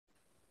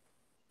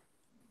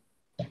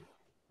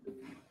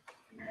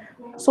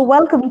So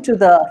welcome to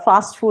the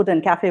Fast Food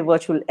and Cafe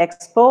Virtual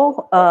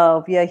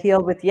Expo. We are here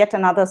with yet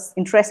another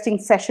interesting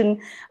session.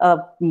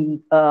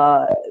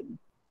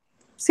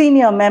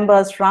 Senior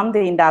members from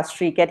the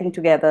industry getting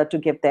together to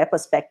give their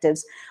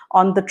perspectives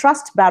on the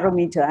trust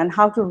barometer and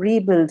how to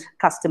rebuild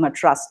customer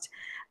trust.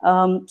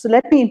 So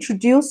let me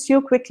introduce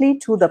you quickly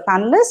to the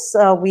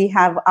panelists. We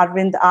have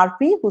Arvind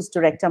RP, who's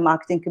Director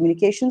Marketing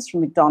Communications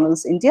from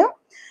McDonald's India.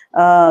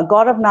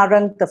 Gaurav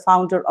Narang, the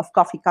founder of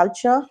Coffee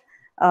Culture.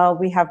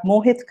 We have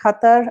Mohit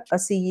Khattar, a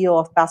CEO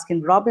of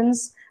Baskin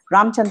Robbins.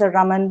 Ramchandra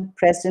Raman,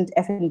 President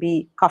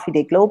F&B Coffee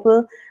Day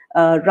Global.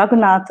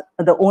 Raghunath,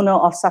 the owner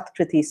of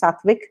Satkriti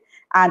Satvik.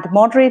 And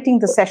moderating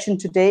the session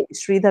today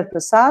is Sridhar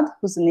Prasad,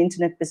 who's an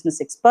internet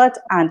business expert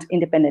and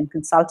independent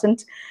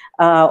consultant,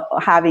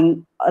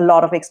 having a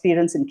lot of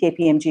experience in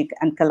KPMG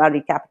and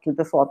Kalari Capital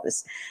before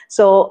this.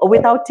 So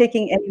without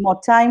taking any more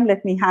time,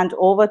 let me hand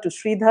over to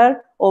Sridhar.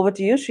 Over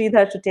to you,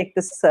 Sridhar, to take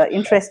this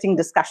interesting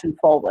discussion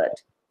forward.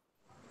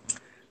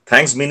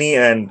 Thanks, Minnie,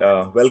 and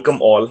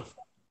welcome all.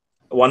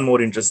 One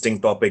more interesting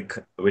topic,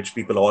 which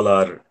people all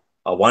are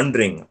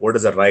wondering, what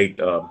is the right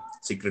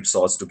secret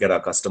sauce to get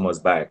our customers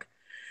back?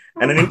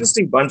 And an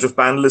interesting bunch of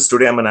panelists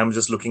today. I mean, I'm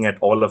just looking at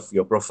all of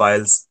your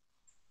profiles.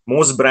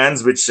 Most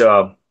brands which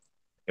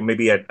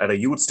maybe at a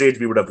youth stage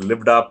we would have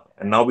lived up,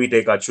 and now we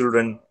take our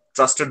children,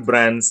 trusted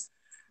brands,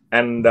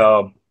 and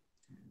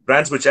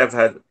brands which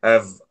have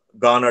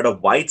garnered a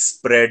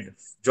widespread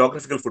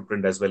geographical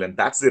footprint as well. And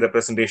that's the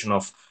representation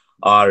of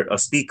our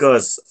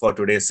speakers for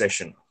today's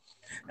session.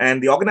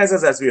 And the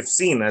organizers, as we have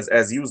seen,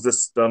 has used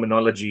this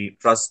terminology,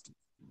 trust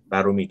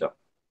barometer.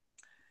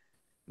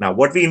 Now,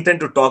 what we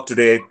intend to talk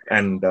today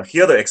and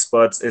hear the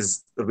experts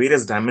is the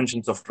various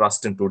dimensions of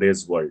trust in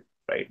today's world,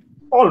 right?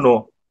 All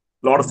know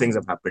a lot of things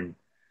have happened,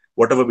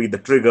 whatever be the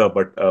trigger,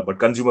 but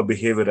consumer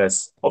behavior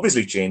has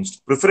obviously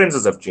changed.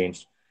 Preferences have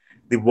changed.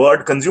 The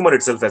word consumer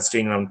itself has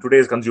changed.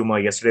 Today's consumer,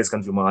 yesterday's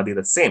consumer, are they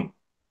the same?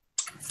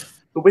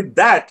 So with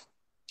that,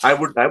 I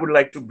would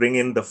like to bring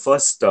in the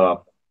first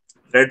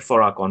thread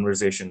for our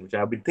conversation, which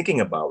I've been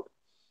thinking about,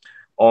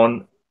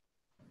 on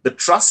the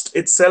trust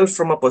itself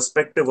from a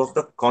perspective of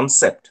the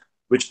concept,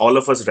 which all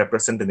of us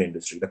represent in the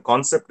industry. The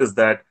concept is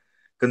that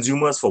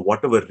consumers, for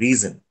whatever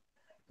reason,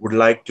 would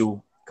like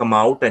to come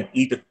out and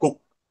eat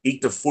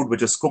a food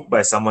which is cooked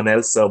by someone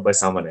else, served by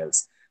someone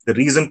else. The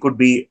reason could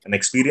be an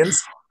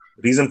experience,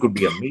 reason could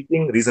be a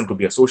meeting, reason could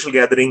be a social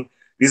gathering,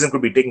 reason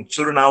could be taking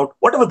children out,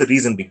 whatever the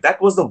reason be.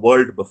 That was the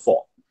world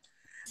before.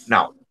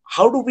 Now,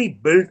 how do we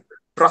build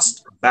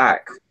trust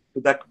back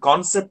to that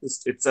concept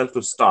itself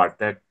to start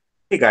that,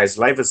 hey guys,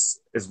 life is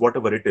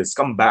whatever it is,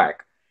 come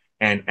back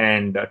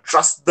and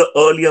trust the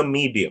earlier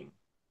medium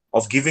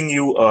of giving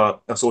you a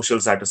social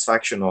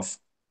satisfaction of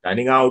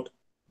dining out,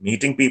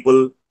 meeting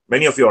people.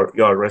 Many of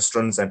your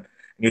restaurants and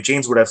your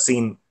chains would have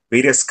seen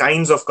various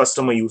kinds of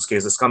customer use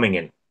cases coming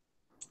in.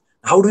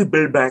 How do we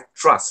build back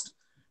trust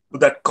to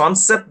that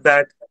concept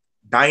that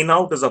dine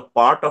out is a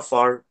part of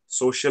our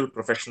social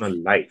professional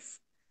life,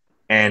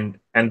 and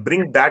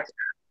bring that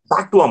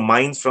back to our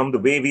minds from the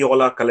way we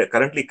all are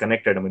currently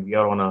connected? I mean, we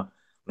are on a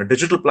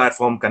digital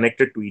platform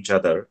connected to each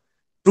other,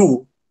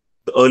 to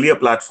the earlier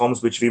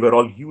platforms which we were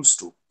all used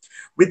to.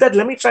 With that,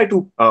 let me try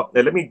to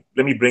let me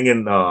bring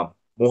in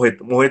Mohit.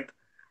 Mohit,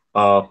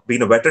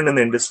 being a veteran in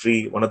the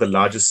industry, one of the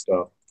largest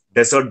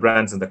dessert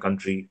brands in the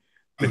country,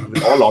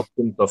 with all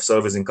options of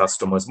servicing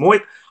customers.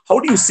 Mohit, how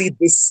do you see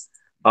this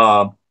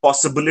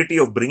possibility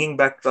of bringing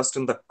back trust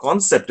in the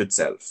concept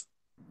itself?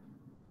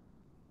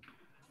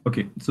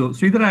 Okay, so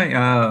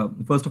Sridhar,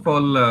 first of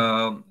all,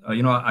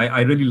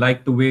 I really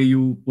like the way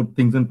you put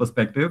things in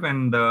perspective,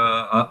 and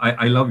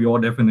I love your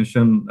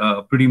definition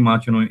pretty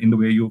much, in the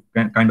way you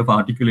kind of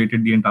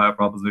articulated the entire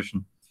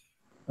proposition.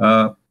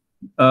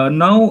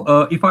 Now,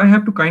 if I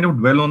have to kind of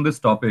dwell on this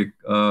topic,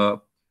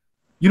 in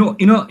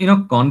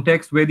a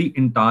context where the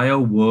entire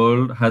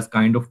world has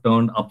kind of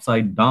turned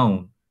upside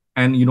down,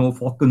 and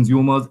for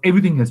consumers,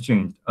 everything has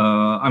changed.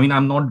 I mean,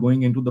 I'm not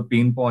going into the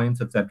pain points,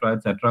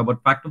 etc.,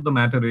 but fact of the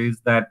matter is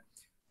that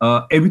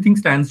everything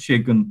stands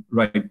shaken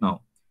right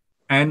now.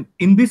 And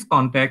in this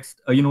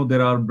context,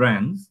 there are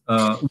brands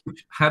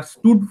which have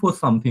stood for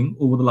something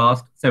over the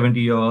last 70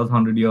 years,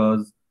 100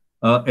 years,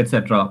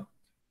 etc.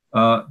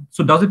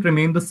 So does it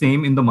remain the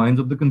same in the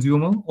minds of the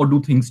consumer, or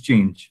do things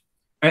change?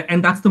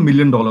 And that's the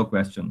million-dollar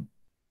question.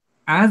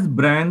 As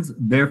brands,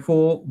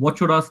 therefore, what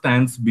should our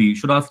stance be?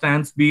 Should our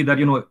stance be that,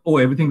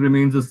 everything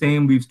remains the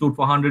same, we've stood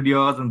for 100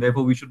 years, and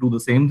therefore we should do the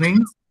same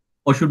things?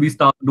 Or should we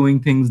start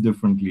doing things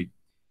differently?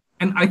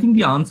 And I think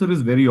the answer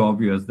is very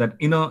obvious, that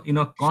in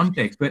a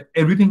context where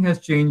everything has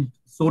changed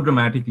so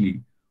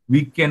dramatically,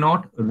 we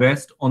cannot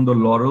rest on the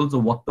laurels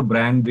of what the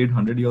brand did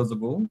 100 years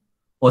ago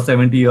or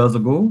 70 years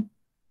ago.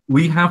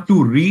 We have to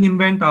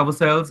reinvent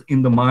ourselves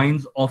in the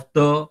minds of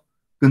the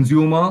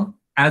consumer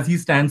as he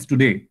stands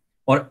today,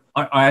 or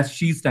as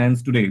she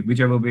stands today,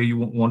 whichever way you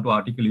want to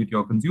articulate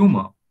your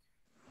consumer.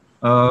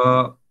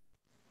 So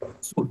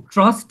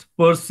trust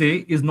per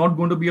se is not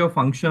going to be a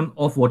function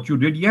of what you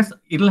did. Yes,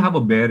 it'll have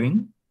a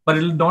bearing, but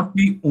it'll not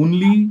be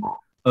only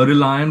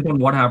reliant on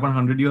what happened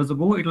 100 years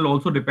ago. It will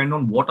also depend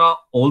on what are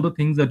all the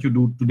things that you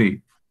do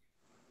today.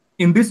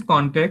 In this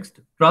context,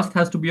 trust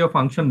has to be a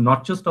function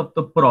not just of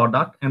the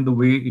product and the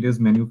way it is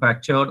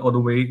manufactured or the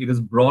way it is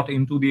brought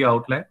into the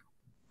outlet.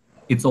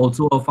 It's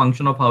also a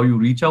function of how you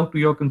reach out to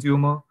your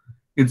consumer.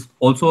 It's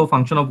also a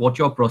function of what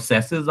your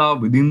processes are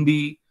within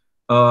the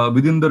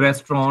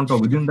restaurant or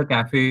within the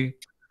cafe,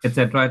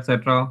 etc.,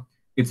 etc.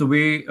 It's a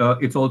way.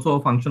 It's also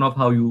a function of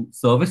how you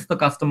service the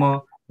customer,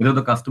 whether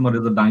the customer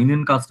is a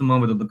dine-in customer,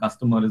 whether the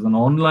customer is an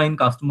online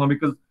customer.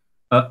 Because,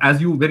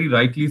 as you very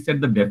rightly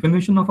said, the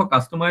definition of a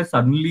customer is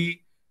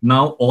suddenly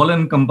now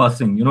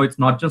all-encompassing. It's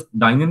not just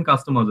dine-in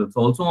customers; it's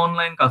also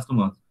online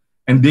customers,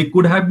 and they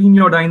could have been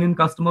your dine-in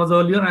customers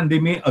earlier, and they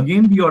may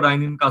again be your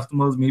dine-in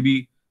customers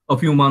maybe a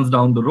few months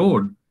down the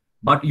road.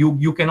 But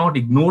you cannot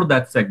ignore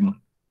that segment,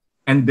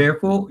 and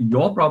therefore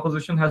your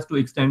proposition has to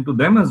extend to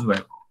them as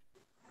well.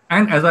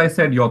 And as I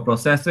said, your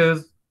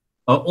processes,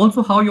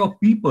 also how your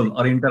people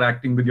are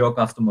interacting with your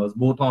customers,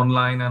 both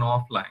online and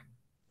offline.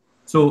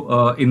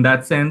 So, in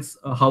that sense,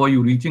 how are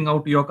you reaching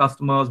out to your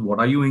customers? What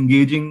are you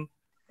engaging?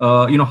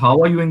 How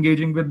are you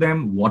engaging with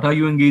them? What are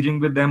you engaging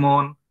with them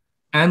on?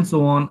 And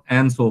so on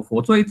and so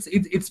forth. So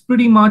it's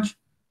pretty much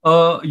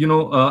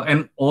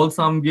an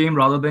all-sum game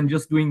rather than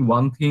just doing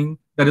one thing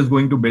that is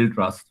going to build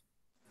trust.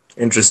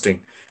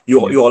 Interesting.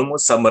 Yeah. You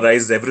almost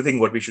summarized everything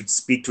what we should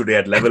speak today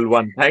at level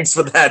one. Thanks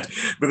for that,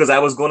 because I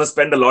was going to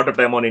spend a lot of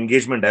time on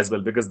engagement as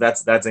well, because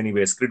that's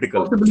anyways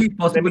critical.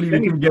 Possibly Let we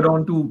me can get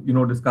on to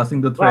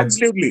discussing the threads.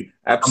 absolutely, Some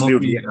of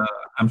absolutely, the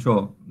I'm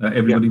sure yeah,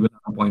 everybody will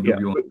have a point of yeah.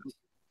 view on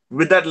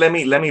With that, let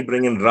me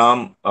bring in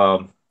Ram,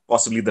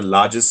 possibly the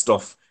largest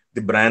of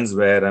the brands,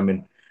 where I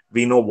mean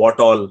we know what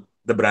all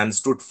the brand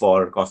stood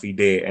for, Coffee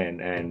Day,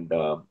 and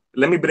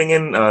let me bring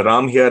in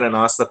Ram here and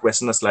ask the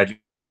question a slightly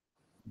different way.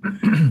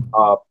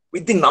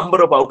 With the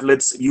number of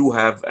outlets you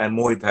have and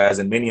Mohit has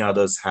and many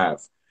others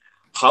have,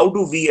 how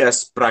do we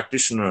as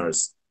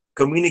practitioners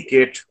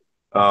communicate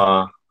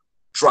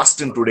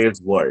trust in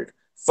today's world?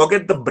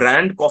 Forget the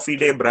brand Coffee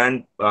Day,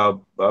 brand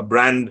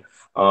Baskin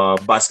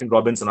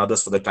Robbins and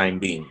others for the time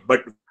being.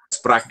 But we as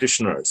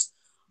practitioners,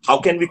 how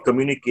can we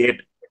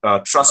communicate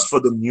trust for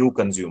the new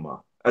consumer?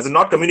 As in,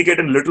 not communicate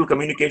in little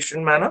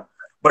communication manner,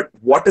 but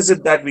what is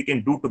it that we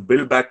can do to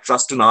build back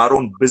trust in our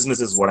own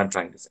business? Is what I'm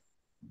trying to say.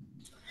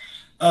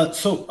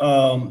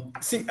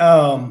 See,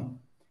 from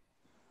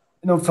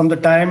the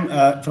time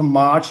from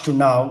March to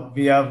now,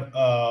 we have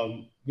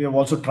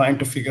also trying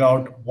to figure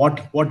out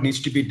what needs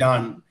to be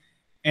done,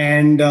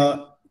 and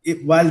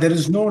while there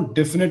is no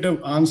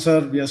definitive answer,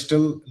 we are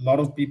still a lot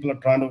of people are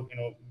trying to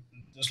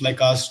just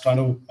like us trying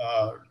to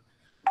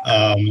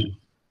um,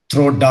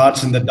 throw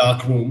darts in the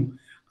dark room.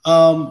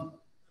 Um,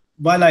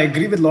 while I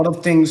agree with a lot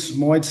of things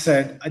Mohit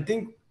said, I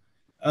think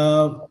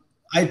uh,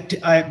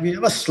 we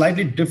have a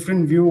slightly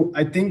different view.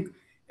 I think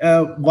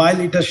while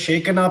it has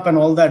shaken up and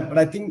all that, but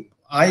I think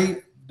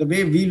the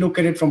way we look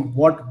at it from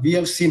what we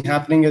have seen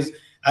happening is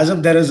as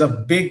if there is a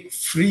big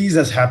freeze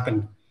has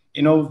happened.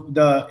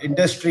 The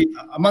industry,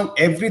 among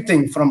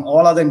everything from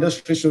all other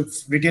industries to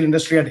retail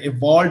industry, had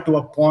evolved to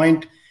a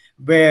point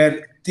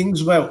where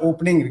things were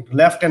opening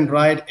left and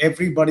right.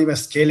 Everybody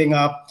was scaling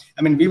up.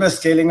 I mean, we were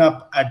scaling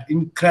up at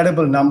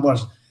incredible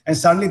numbers. And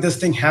suddenly this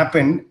thing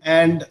happened.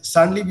 And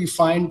suddenly we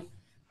find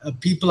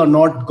people are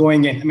not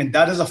going in. I mean,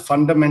 that is a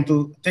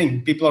fundamental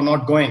thing. People are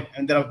not going.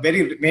 And there are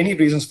very many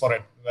reasons for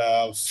it.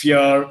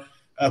 Fear,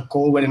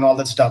 COVID and all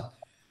that stuff.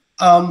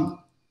 Um,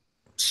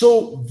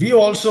 so we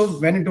also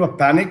went into a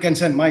panic and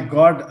said, my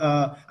God,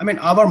 I mean,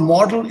 our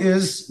model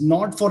is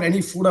not for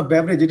any food or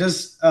beverage. It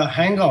is a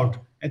hangout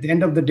at the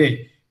end of the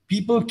day.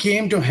 People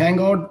came to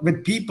hang out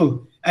with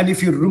people. And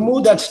if you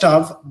remove that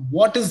stuff,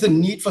 what is the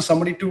need for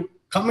somebody to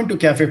come into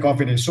Cafe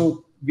Coffee Day?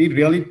 So we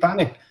really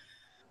panicked.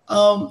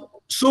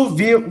 So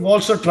we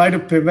also try to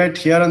pivot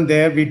here and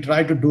there. We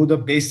try to do the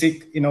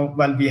basic,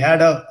 well, we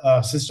had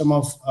a system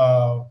of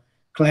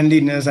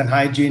cleanliness and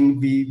hygiene.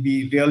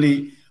 We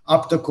really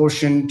upped the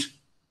quotient,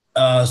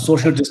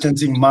 social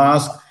distancing,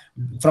 mask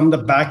from the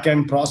back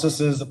end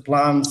processes, the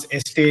plants,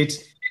 estates.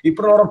 We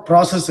put a lot of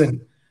process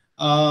in.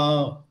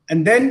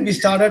 And then we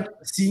started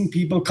seeing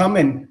people come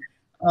in.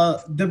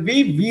 The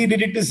way we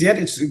did it is yet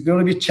it's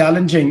going to be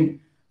challenging.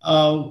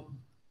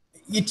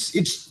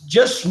 It's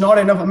just not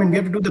enough. I mean, we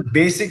have to do the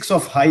basics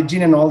of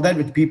hygiene and all that,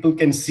 which people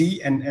can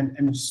see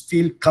and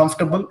feel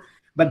comfortable.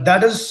 But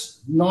that is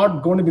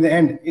not going to be the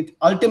end. It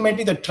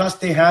ultimately the trust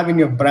they have in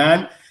your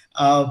brand,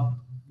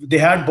 they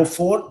had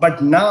before,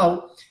 but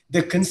now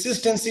the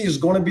consistency is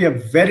going to be a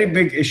very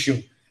big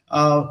issue.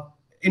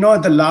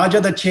 The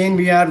larger the chain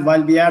we are,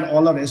 while we had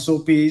all our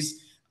SOPs,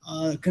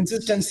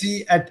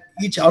 consistency at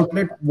each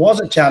outlet was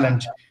a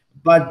challenge.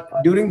 But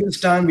during this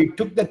time, we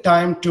took the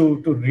time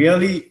to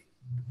really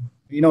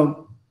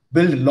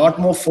build a lot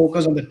more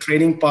focus on the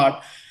training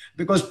part,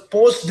 because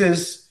post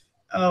this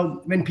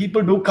when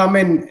people do come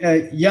in,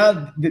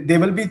 there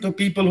will be the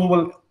people who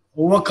will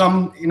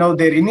overcome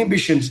their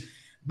inhibitions,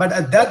 but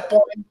at that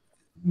point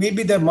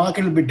maybe the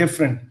market will be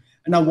different.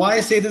 Now, why I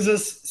say this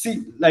is,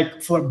 see,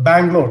 like for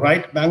Bangalore,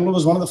 right? Bangalore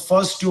was one of the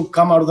first to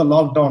come out of the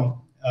lockdown.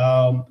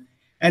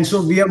 And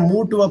so we have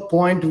moved to a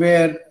point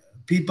where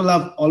people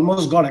have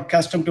almost got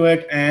accustomed to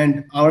it,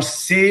 and our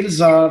sales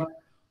are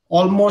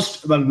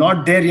almost, well,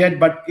 not there yet,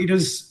 but it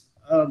is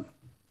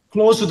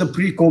close to the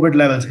pre-COVID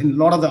levels in a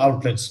lot of the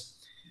outlets.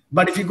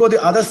 But if you go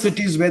to other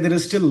cities where there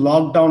is still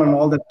lockdown and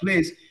all that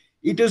place,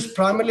 it is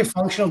primarily a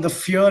function of the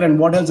fear and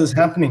what else is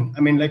happening.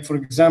 I mean, like for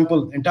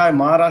example, entire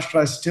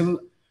Maharashtra is still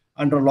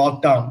under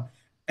lockdown,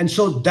 and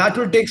so that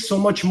will take so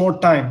much more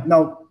time.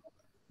 Now,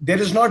 there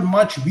is not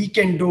much we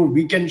can do.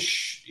 We can,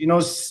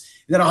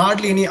 there are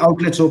hardly any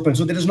outlets open,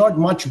 so there is not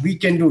much we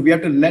can do. We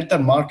have to let the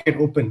market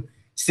open.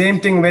 Same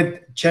thing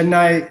with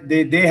Chennai.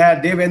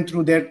 They went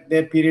through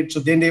their period, so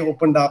then they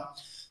opened up.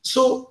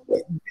 So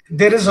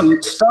there is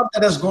a stuff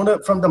that is going to,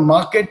 from the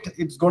market,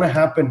 it's going to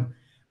happen.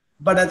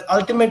 But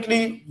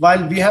ultimately,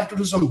 while we have to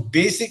do some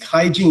basic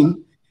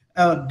hygiene,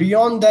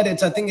 beyond that,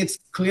 I think it's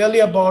clearly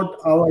about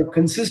our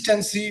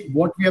consistency,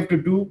 what we have to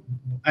do,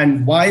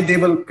 and why they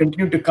will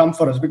continue to come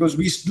for us. Because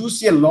we do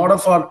see a lot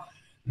of our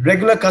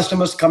regular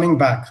customers coming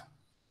back.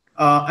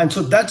 And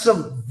so that's a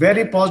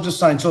very positive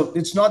sign. So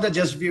it's not that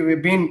just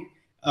we've been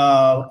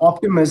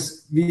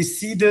optimists. We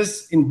see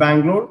this in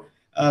Bangalore.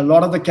 A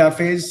lot of the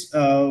cafes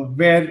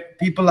where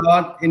people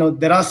are,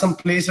 there are some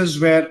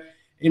places where,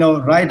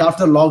 right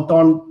after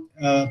lockdown,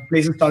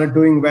 places started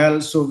doing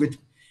well. So,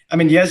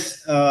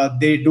 yes,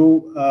 they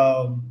do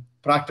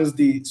practice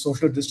the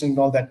social distancing and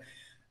all that.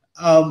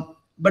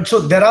 But so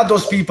there are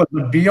those people.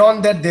 But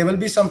beyond that, there will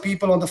be some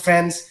people on the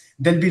fence.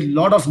 There'll be a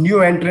lot of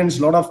new entrants,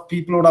 a lot of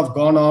people would have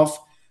gone off.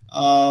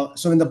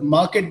 So when the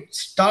market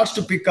starts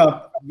to pick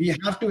up, we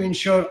have to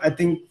ensure, I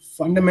think,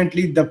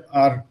 fundamentally,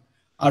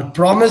 our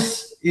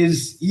promise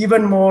is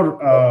even more,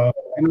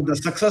 the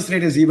success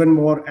rate is even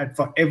more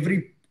for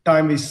every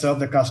time we serve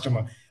the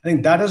customer. I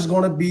think that is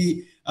going to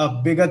be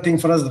a bigger thing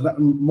for us,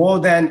 more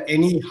than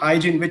any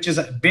hygiene, which is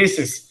a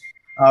basis.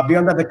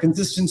 Beyond that, the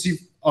consistency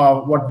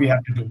of what we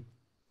have to do.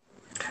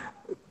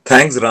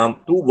 Thanks, Ram.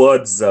 Two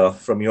words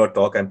from your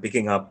talk I'm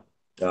picking up.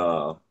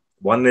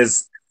 One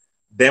is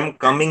them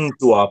coming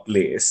to our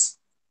place.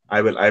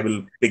 I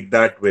will pick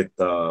that with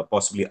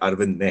possibly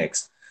Arvind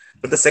next.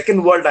 But the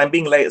second word, I'm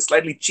being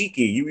slightly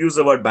cheeky. You use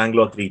the word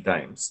Bangalore 3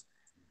 times.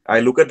 I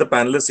look at the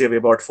panelists here, we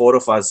have about 4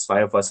 of us,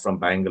 5 of us from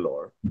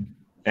Bangalore.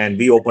 And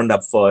we opened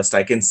up first.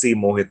 I can see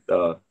Mohit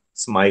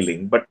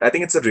smiling. But I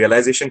think it's a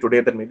realization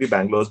today that maybe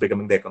Bangalore is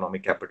becoming the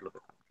economic capital of the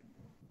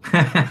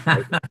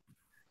country.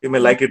 You may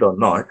like it or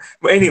not.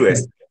 But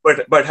anyways,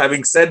 but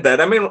having said that,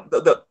 I mean,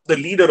 the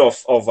leader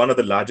of one of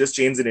the largest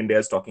chains in India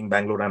is talking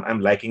Bangalore. I'm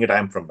liking it.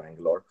 I'm from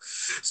Bangalore.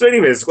 So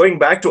anyways, going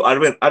back to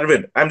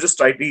Arvind, I'm just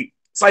slightly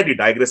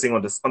digressing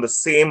on the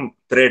same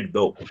thread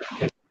though.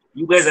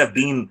 You guys have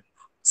been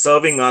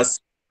serving us,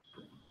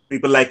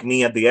 people like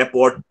me at the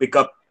airport, pick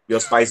up your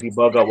spicy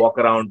burger, walk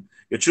around.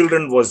 Your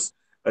children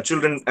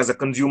as a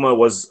consumer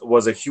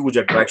was a huge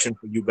attraction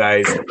for you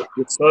guys.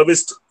 You've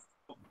serviced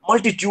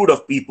multitude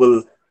of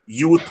people,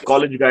 youth,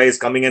 college guys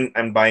coming in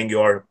and buying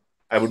your,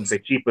 I wouldn't say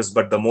cheapest,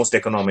 but the most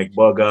economic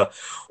burger,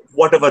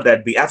 whatever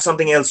that be. I have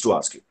something else to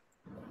ask you.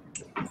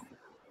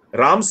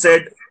 Ram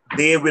said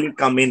they will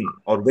come in,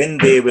 or when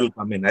they will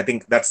come in. I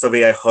think that's the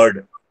way I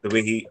heard, the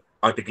way he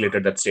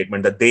articulated that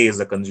statement, that they is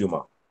the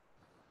consumer.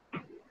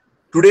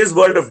 Today's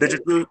world of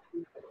digital,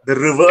 the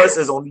reverse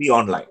is only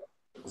online.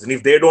 And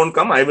if they don't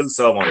come, I will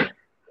serve online.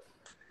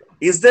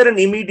 Is there an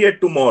immediate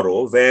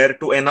tomorrow where,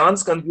 to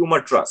enhance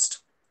consumer trust,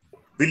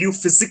 will you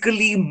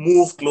physically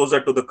move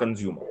closer to the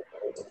consumer?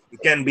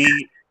 It can be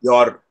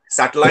your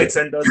satellite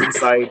centers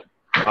inside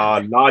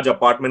large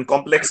apartment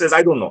complexes.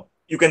 I don't know.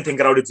 You can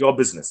think around, it's your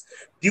business.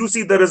 Do you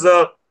see there is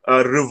a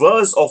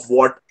reverse of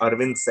what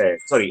Ram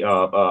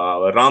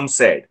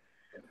said,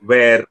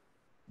 where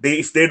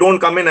if they don't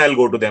come in, I'll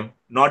go to them,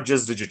 not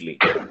just digitally?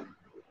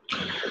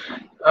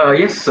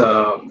 Yes,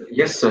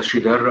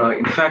 Sridhar.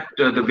 In fact,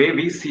 the way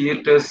we see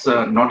it is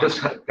not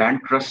just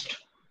brand trust.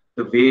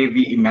 The way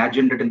we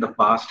imagined it in the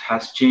past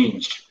has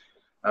changed.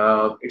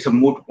 It's a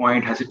moot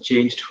point. Has it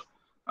changed,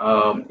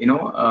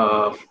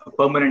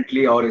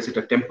 permanently, or is it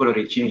a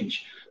temporary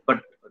change?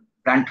 But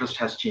brand trust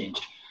has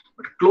changed.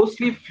 But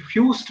closely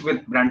fused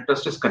with brand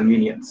trust is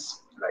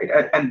convenience,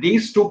 right? And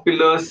these two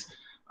pillars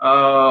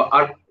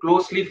are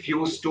closely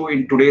fused to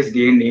in today's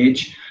day and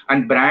age.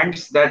 And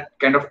brands that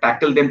kind of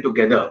tackle them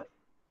together,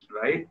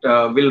 right,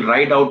 will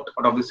ride out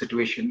of the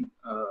situation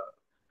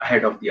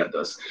ahead of the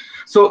others.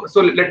 So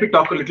let me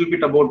talk a little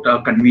bit about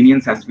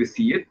convenience as we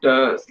see it.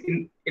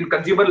 In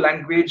consumer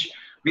language,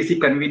 we see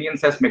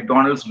convenience as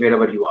McDonald's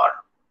wherever you are,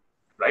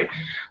 right?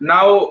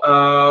 Now,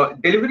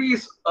 delivery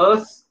is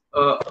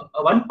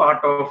one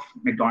part of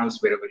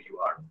McDonald's wherever you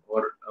are,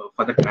 or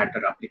for that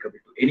matter, applicable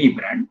to any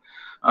brand.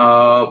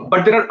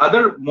 But there are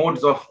other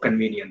modes of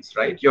convenience,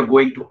 right? You're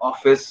going to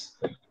office,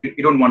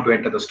 you don't want to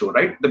enter the store,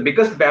 right? The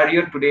biggest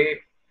barrier today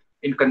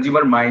in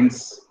consumer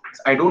minds,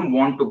 I don't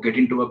want to get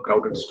into a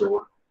crowded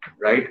store,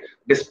 right?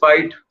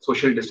 Despite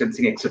social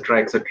distancing,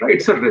 etc., etc.,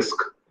 it's a risk,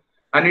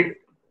 and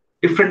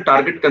different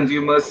target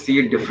consumers see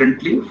it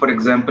differently. For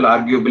example,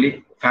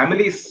 arguably,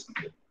 families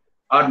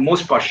are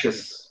most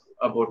cautious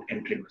about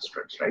entering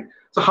restaurants, right?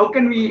 So how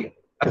can we,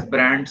 as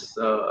brands,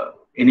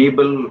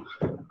 enable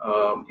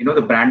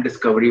the brand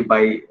discovery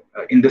by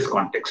in this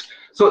context?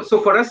 So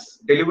for us,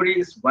 delivery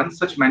is one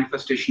such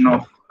manifestation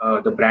of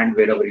the brand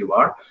wherever you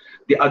are.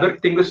 The other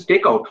thing is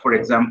takeout. For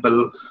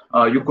example,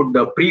 you could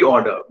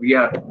pre-order.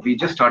 We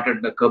just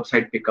started the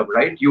curbside pickup,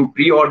 right? You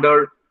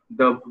pre-order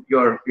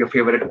your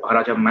favorite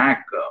Maharaja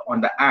Mac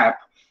on the app,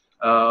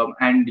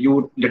 and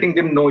you letting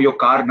them know your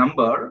car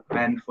number.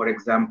 And for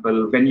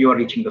example, when you are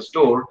reaching the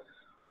store,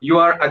 you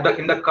are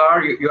in the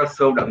car. You are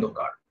served on the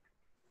car,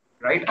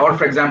 right? Or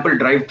for example,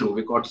 drive-through.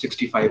 We got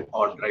 65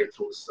 odd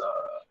drive-throughs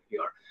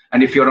here.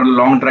 And if you're on a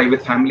long drive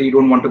with family, you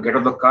don't want to get out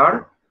of the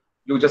car,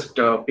 you just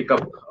pick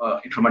up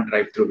it from a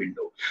drive-through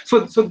window.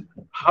 So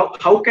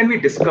how can we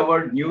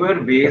discover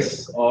newer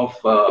ways of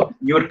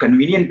newer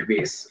convenient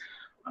ways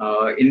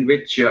in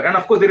which and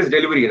of course there is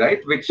delivery, right,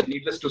 which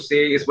needless to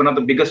say is one of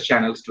the biggest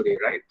channels today,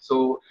 right?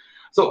 So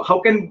how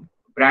can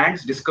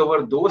brands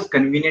discover those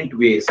convenient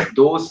ways,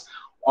 those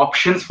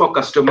options for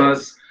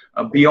customers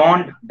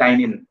beyond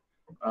dine-in,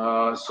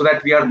 so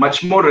that we are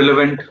much more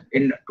relevant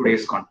in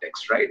today's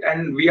context, right?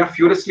 And we are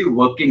furiously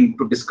working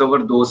to discover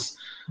those,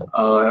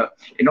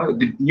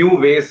 the new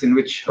ways in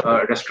which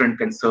a restaurant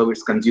can serve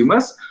its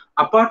consumers,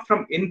 apart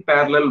from in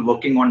parallel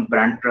working on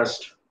brand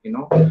trust,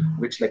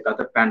 which like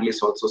other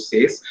panelists also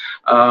says.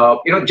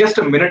 Just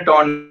a minute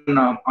on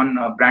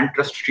brand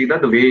trust, Sridhar,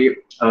 the way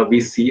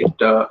we see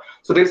it.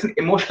 So there's an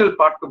emotional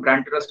part to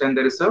brand trust, and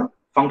there is a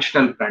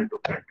functional brand to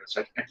brand trust.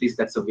 Right? At least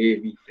that's the way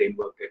we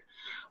framework it.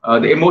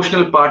 The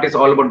emotional part is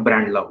all about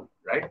brand love,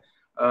 right?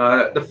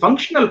 The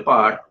functional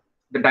part,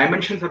 the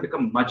dimensions have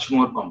become much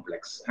more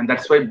complex, and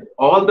that's why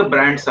all the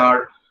brands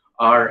are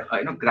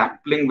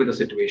grappling with the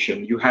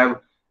situation. You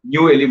have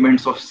new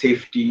elements of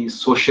safety,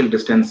 social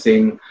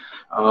distancing,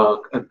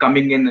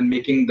 coming in and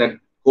making that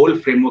whole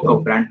framework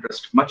of brand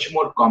trust much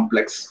more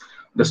complex.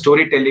 The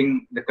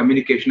storytelling, the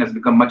communication has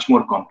become much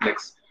more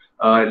complex.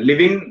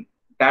 Living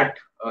that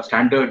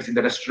standards in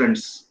the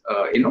restaurants,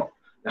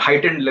 the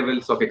heightened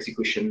levels of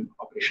execution,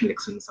 operational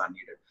excellence are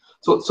needed.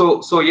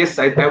 So yes,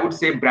 I would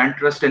say brand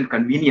trust and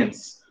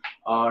convenience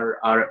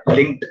are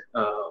linked,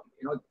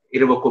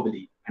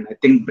 irrevocably, and I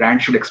think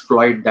brands should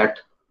exploit that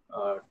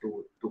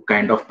to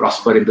kind of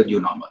prosper in the new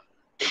normal.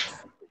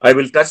 I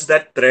will touch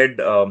that thread,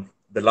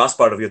 the last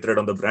part of your thread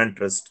on the brand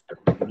trust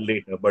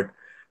later. But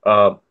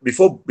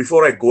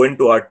before I go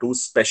into our two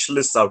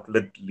specialist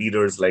outlet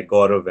leaders like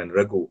Gaurav and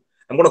Raghu,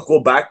 I'm going to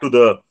go back to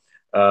the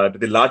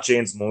large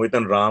chains, Mohit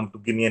and Ram, to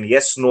give me an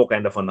yes/no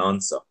kind of an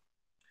answer.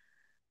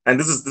 And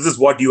this is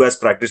what you as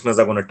practitioners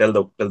are going to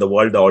tell the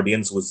world, the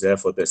audience who's there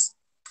for this.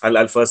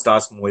 I'll first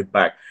ask Mohit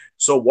back.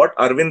 So what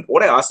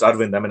I asked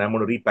Arvind, I'm going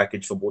to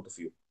repackage for both of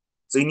you.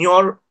 So in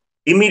your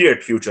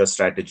immediate future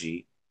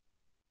strategy,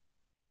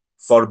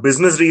 for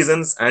business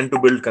reasons and to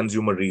build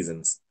consumer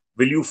reasons,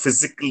 will you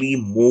physically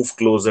move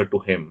closer to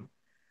him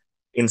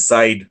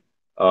inside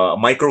a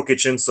micro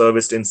kitchen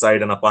serviced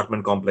inside an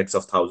apartment complex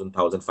of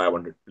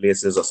 1,500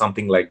 places or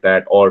something like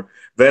that, or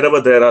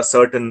wherever there are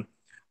certain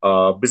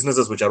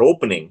businesses which are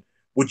opening,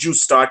 would you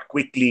start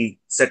quickly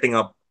setting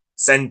up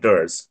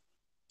centers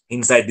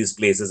inside these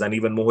places? And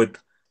even Mohit,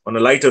 on a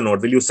lighter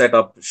note, will you set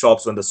up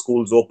shops when the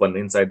schools open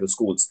inside the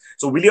schools?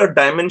 So will your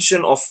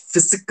dimension of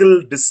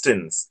physical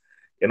distance,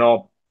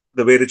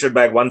 the way Richard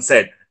Bag once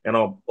said,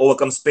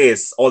 overcome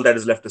space, all that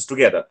is left is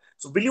together.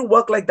 So will you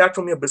work like that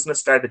from your business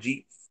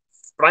strategy,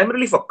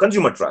 primarily for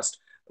consumer trust?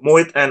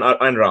 Mohit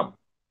and Ram.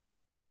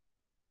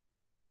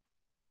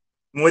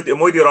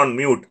 Mohit, you're on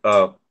mute.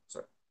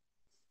 Sorry.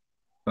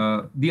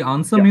 The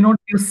answer may not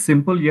be a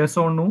simple yes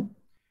or no.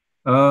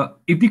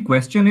 If the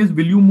question is,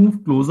 will you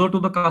move closer to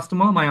the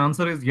customer? My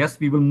answer is yes,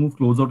 we will move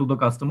closer to the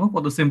customer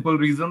for the simple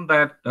reason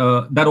that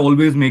that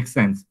always makes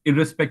sense,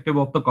 irrespective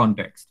of the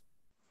context,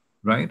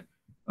 right?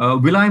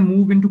 Will I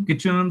move into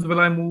kitchens? Will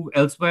I move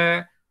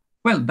elsewhere?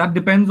 Well, that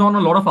depends on a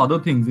lot of other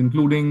things,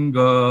 including,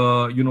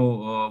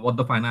 what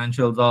the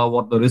financials are,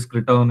 what the risk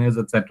return is,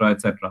 etc.,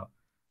 etc.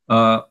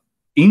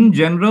 In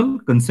general,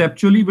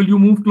 conceptually, will you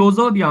move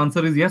closer? The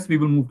answer is yes, we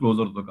will move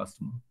closer to the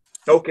customer.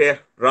 Okay.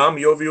 Ram,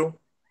 your view?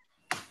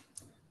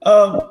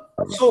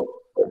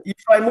 So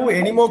if I move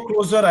any more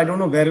closer, I don't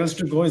know where else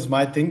to go is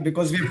my thing,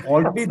 because we're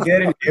already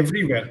there in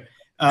everywhere,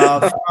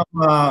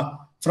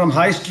 from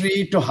high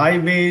street to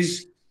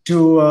highways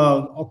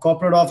to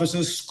corporate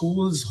offices,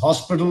 schools,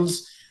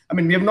 hospitals. I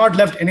mean, we have not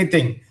left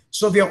anything.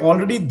 So we are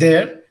already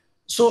there.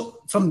 So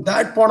from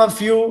that point of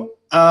view,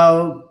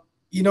 again,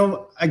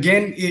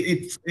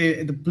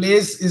 the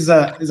place is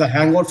a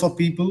hangout for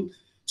people.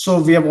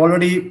 So we have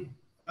already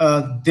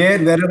there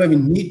wherever we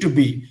need to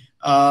be.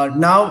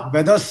 Now,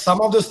 whether some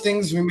of those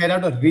things we may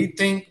have to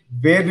rethink,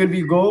 where will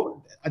we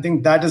go? I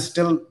think that is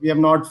still, we have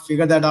not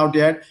figured that out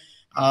yet.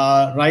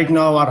 Right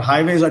now, our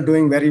highways are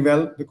doing very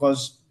well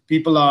because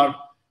people are,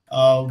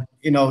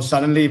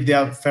 suddenly if they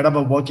are fed up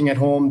of working at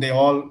home, they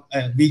all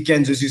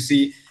weekends, as you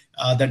see,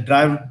 The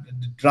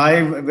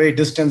driveway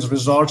distance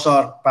resorts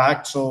are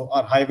packed, so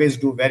our highways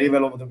do very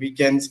well over the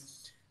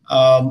weekends.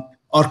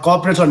 Our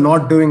corporates are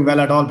not doing well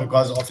at all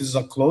because offices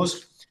are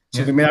closed.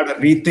 So we may have to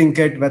rethink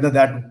it whether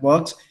that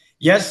works.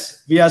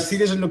 Yes, we are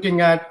seriously looking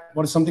at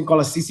what is something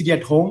called a CCD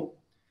at home,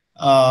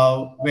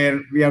 where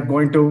we are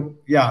going to,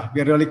 we are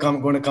really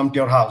going to come to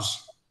your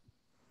house.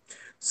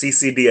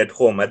 CCD at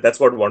home. And that's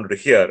what we wanted to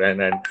hear.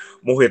 And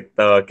Mohit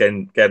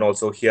can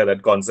also hear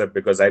that concept,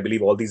 because I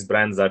believe all these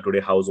brands are today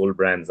household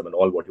brands. I mean,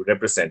 all what you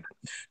represent.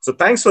 So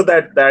thanks for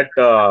that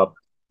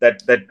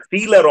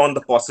feeler on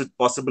the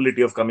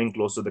possibility of coming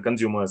close to the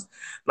consumers.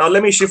 Now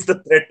let me shift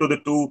the thread to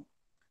the two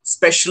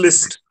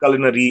specialist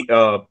culinary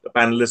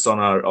panelists on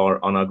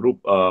our group,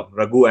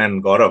 Raghu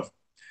and Gaurav.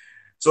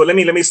 So let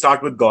me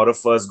start with Gaurav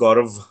first.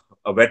 Gaurav,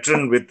 a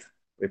veteran with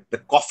the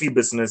coffee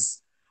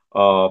business.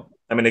 I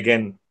mean,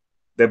 again,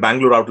 the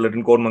Bangalore outlet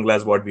in Kormangala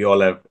is what we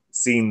all have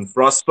seen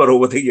prosper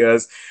over the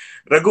years.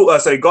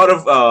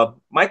 Gaurav,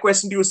 my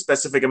question to you is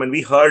specific. I mean,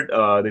 we heard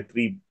the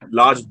three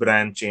large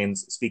brand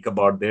chains speak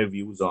about their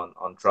views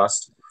on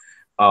trust.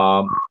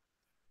 From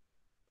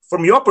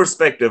your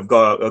perspective,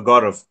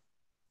 Gaurav,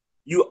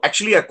 you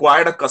actually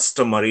acquired a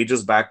customer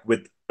ages back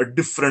with a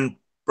different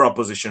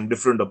proposition,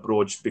 different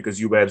approach, because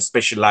you were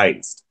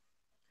specialized.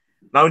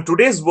 Now, in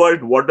today's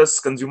world, what does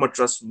consumer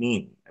trust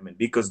mean? I mean,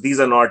 because these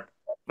are not,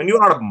 when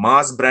you're not a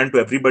mass brand to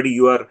everybody,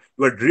 you are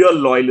real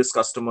loyalist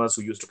customers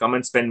who used to come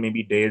and spend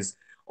maybe days,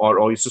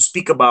 or used to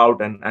speak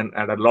about and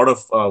a lot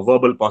of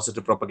verbal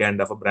positive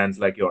propaganda for brands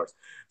like yours.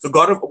 So,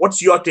 Gaurav,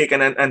 what's your take?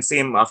 And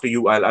same after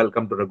you, I'll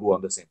come to Raghu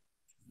on the same.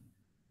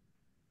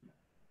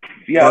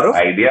 Our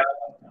idea,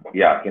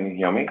 can you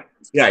hear me?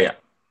 Yeah.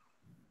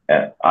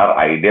 Our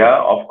idea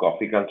of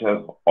coffee culture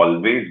has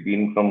always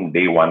been from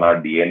day one.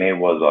 Our DNA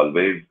was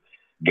always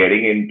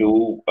getting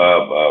into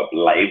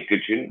live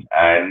kitchen,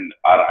 and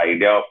our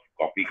idea of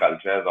coffee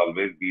culture has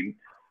always been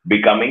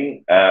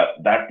becoming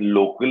that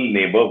local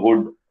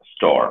neighborhood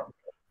store.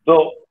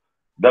 So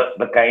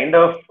the kind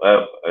of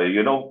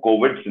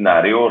COVID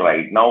scenario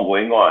right now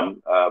going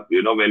on,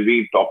 when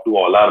we talk to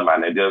all our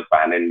managers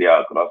pan India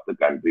across the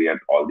country at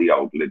all the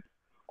outlets,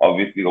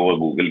 obviously over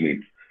Google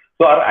Meets.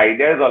 So our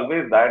idea is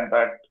always that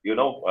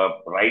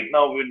right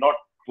now we're not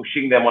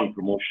pushing them on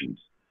promotions.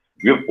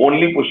 We're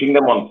only pushing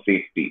them on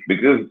safety,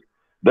 because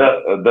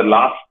the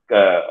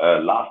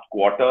last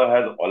quarter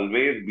has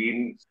always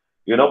been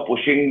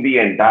pushing the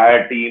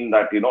entire team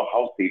that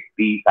how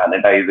safety,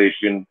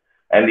 sanitization,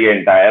 and the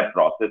entire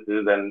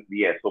processes and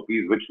the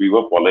SOPs which we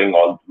were following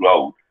all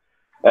throughout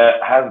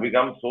has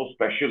become so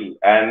special,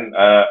 and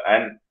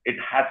it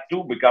has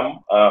to become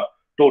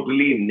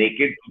totally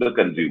naked to the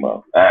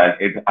consumer, and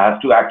it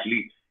has to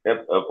actually,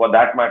 for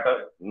that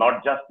matter,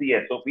 not just the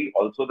SOP,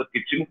 also the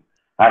kitchen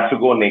has to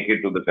go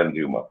naked to the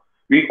consumer.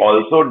 We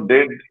also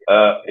did,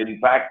 in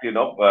fact,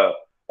 a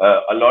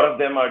lot of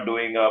them are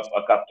doing a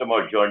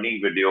customer journey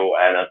video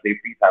and a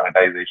safety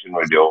sanitization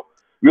video.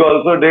 We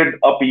also did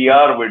a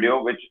PR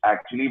video, which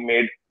actually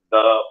made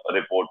the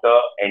reporter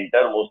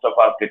enter most of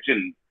our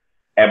kitchens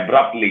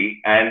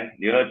abruptly and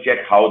check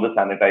how the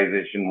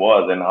sanitization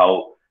was and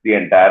how the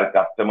entire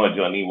customer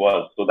journey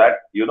was, so that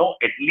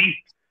at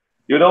least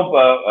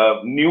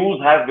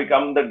news has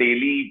become the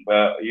daily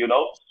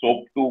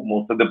soap to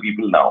most of the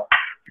people now.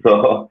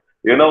 So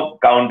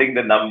counting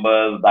the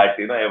numbers that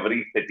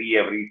every city,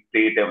 every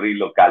state, every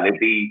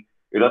locality,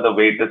 the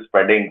way it is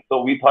spreading.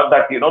 So we thought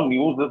that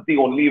news is the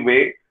only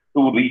way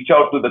to reach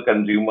out to the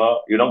consumer,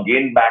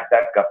 gain back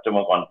that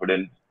customer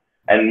confidence,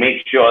 and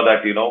make sure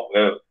that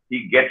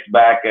he gets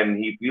back and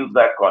he feels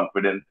that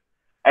confidence.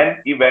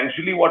 And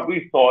eventually what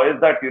we saw is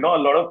that, a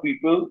lot of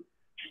people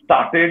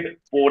started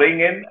pouring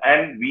in,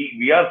 and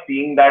we are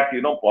seeing that,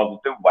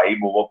 positive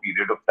vibe over a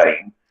period of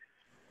time.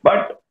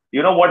 But,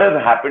 what has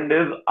happened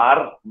is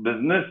our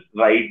business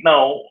right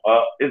now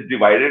is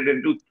divided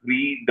into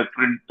three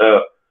different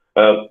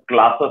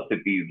class of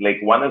cities.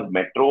 Like one is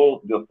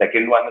metro, the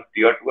second one is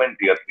tier 2 and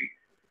tier 3.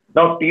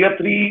 Now, tier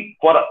 3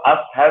 for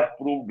us has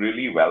proved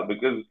really well,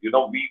 because,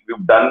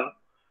 we've done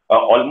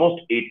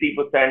almost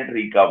 80%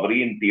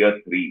 recovery in tier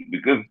 3,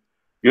 because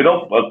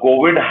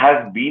COVID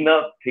has been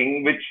a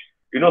thing which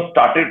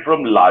started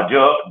from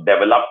larger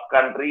developed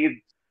countries,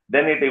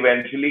 then it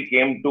eventually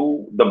came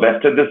to the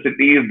best of the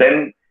cities,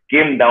 then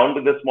came down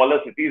to the smaller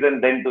cities,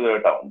 and then to the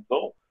towns.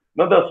 So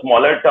the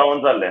smaller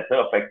towns are lesser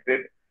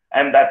affected,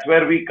 and that's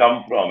where we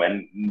come from,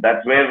 and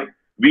that's where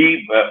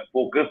we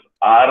focus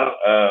our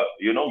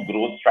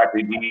growth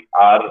strategy,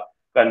 our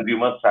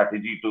consumer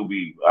strategy to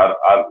be.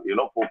 Our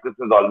focus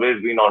has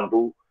always been on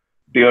to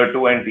tier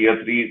 2 and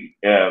tier 3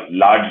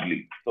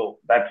 largely. So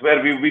that's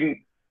where we've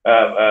been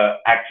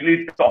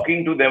actually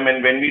talking to them.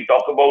 And when we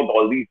talk about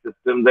all these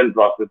systems and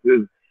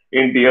processes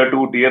in tier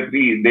 2, tier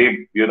 3,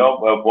 they,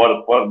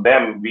 for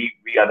them, we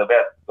are the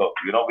best. So,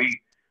 we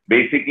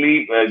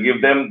basically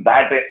give them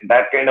that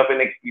kind of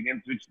an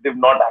experience which they've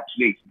not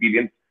actually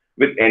experienced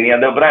with any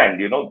other brand.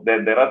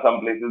 There are some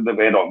places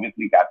where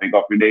obviously Cafe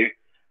Coffee Day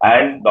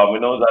and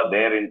Domino's are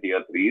there in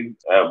tier 3s,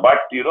 but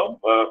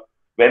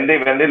when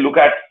they look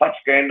at such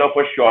kind of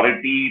a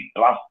surety,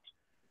 trust,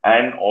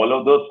 and all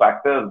of those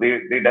factors,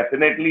 they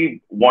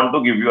definitely want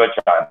to give you a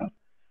chance.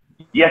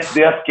 Yes,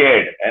 they are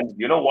scared. And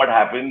you know what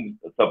happens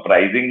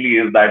surprisingly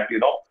is that,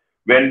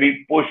 when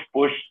we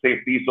push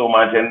safety so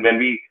much, and when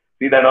we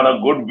see that on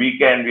a good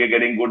weekend we are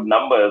getting good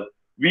numbers,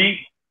 we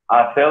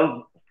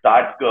ourselves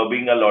start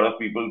curbing a lot of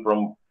people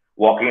from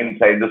walking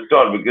inside the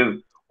store, because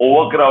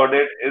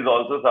overcrowded is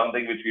also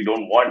something which we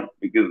don't want,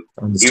 because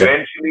Understand.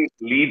 eventually it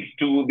leads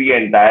to the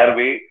entire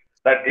way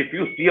that if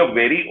you see a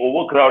very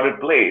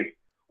overcrowded place,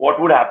 what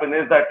would happen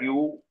is that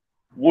you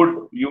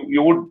would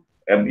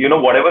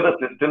whatever the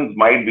systems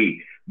might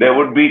be, there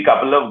would be a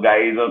couple of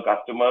guys or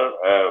customer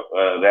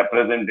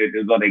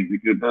representatives or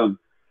executives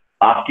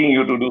asking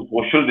you to do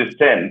social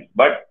distance.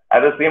 But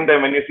at the same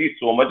time, when you see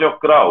so much of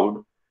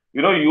crowd,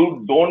 you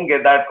don't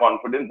get that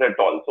confidence at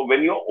all. So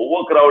when you're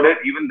overcrowded,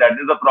 even that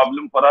is a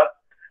problem for us.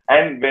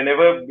 And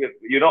whenever,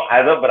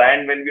 as a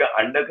brand, when we are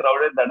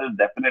undercrowded, that is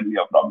definitely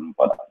a problem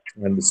for us.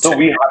 So Understand.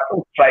 we have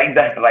to strike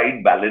that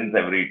right balance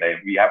every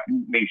time. We have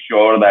to make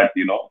sure that,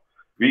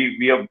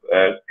 we are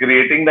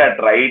creating that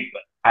right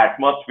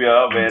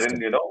atmosphere wherein,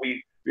 Understand.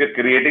 we are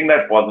creating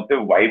that positive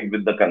vibe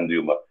with the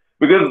consumer.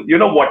 Because,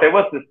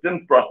 whatever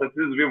systems,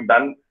 processes we've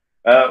done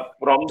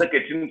from the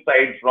kitchen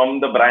side, from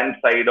the brand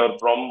side, or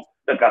from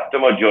the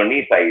customer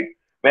journey side,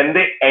 when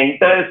they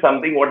enter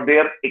something, what they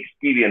are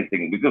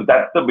experiencing, because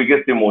that's the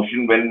biggest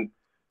emotion when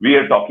we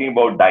are talking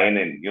about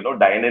dine-in.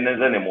 Dine-in is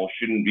an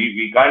emotion.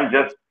 We can't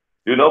just,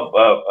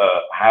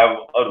 have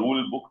a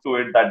rule book to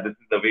it that this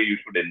is the way you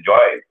should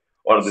enjoy,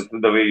 or this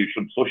is the way you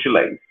should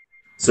socialize.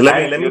 So let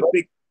me And, let me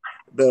pick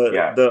the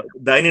yeah. the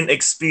dine-in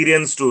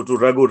experience to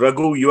Raghu.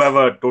 Raghu, you have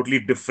a totally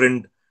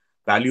different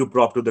value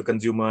prop to the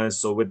consumers.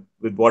 So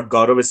with what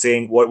Gaurav is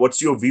saying,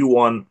 what's your view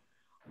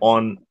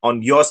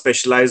on your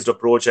specialized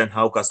approach and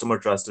how customer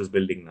trust is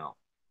building now?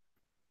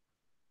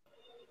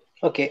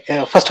 Okay,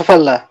 first of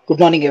all, good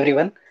morning,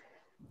 everyone.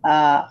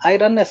 I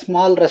run a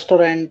small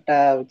restaurant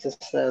which is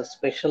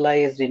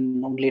specialized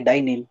in only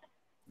dining.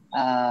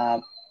 Uh,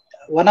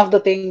 One of the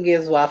thing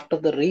is after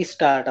the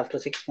restart, after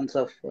 6 months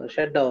of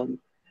shutdown,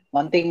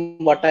 one thing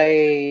what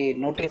I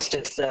noticed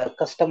is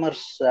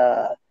customers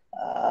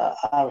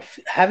are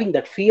having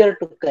that fear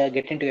to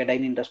get into a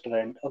dining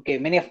restaurant. Okay,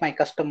 many of my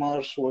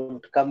customers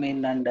would come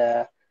in and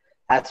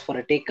ask for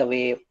a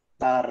takeaway,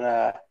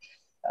 or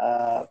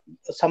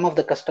some of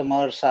the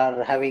customers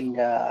are having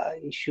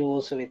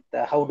issues with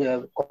how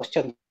do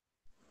questions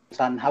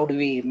on how do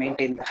we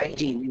maintain the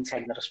hygiene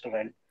inside the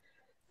restaurant.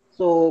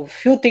 So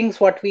few things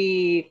what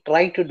we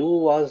try to do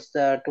was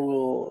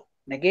to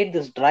negate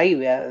this drive,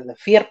 the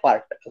fear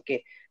part.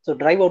 Okay, so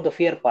drive out the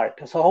fear part.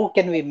 So how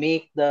can we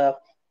make the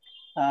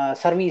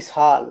service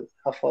hall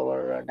of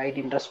our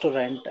dining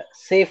restaurant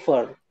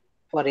safer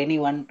for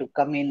anyone to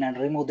come in and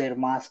remove their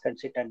mask and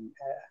sit and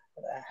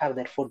have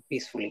their food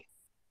peacefully?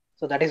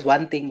 So that is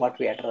one thing what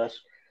we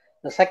addressed.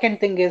 The second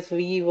thing is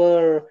we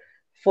were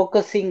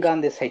focusing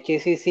on this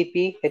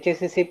HACCP.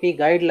 HACCP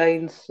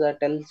guidelines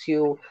tells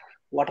you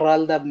what are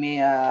all the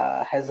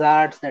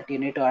hazards that you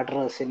need to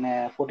address in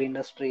a food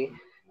industry.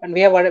 And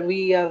we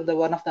are the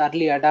one of the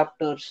early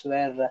adapters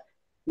where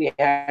we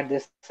had the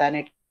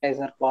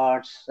sanitizer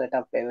parts set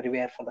up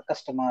everywhere for the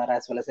customer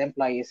as well as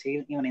employees,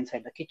 even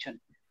inside the kitchen.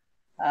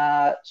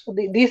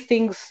 These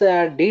things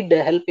did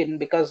help in,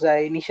 because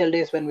initial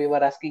days when we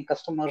were asking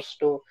customers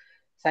to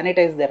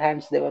sanitize their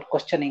hands, they were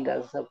questioning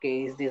us. Okay,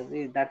 is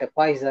that a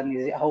poison?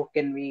 How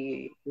can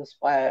we use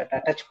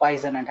touch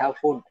poison and have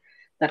food?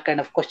 That kind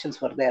of questions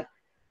were there.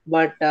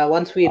 But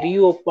once we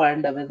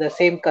reopened, when the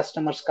same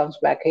customers comes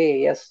back, hey,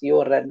 yes, you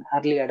are an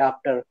early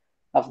adopter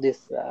of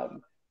this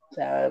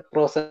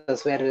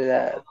process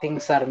where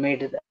things are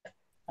made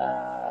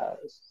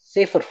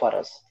safer for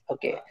us.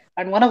 Okay,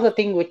 and one of the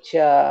thing which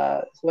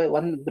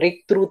one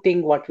breakthrough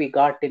thing what we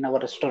got in our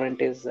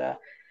restaurant is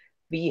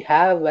we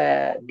have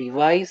a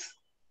device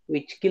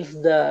which kills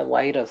the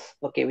virus.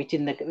 Okay, which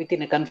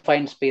within a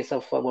confined space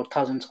of about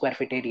 1,000 square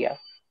feet area.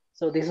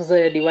 So this is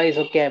a device,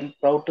 okay, I'm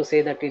proud to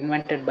say that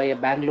invented by a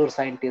Bangalore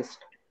scientist,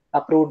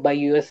 approved by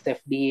US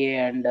FDA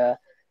and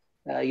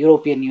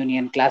European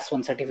Union Class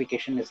 1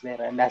 certification is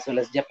there, and as well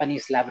as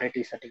Japanese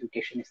laboratory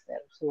certification is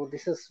there. So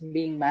this is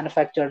being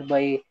manufactured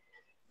by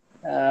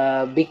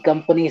big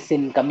companies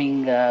in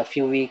coming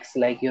few weeks,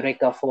 like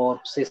Eureka,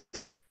 Forbes,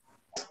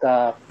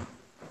 Cisco.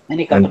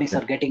 Many companies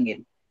are getting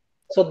in. Understand.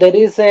 So there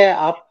is a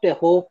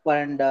hope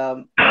and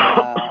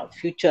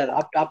future.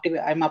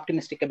 I'm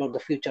optimistic about the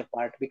future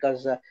part,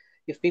 because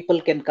if people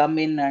can come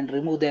in and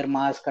remove their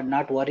mask and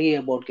not worry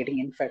about getting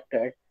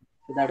infected,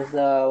 that is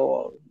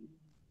the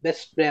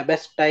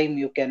best time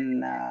you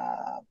can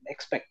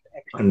expect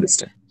actually.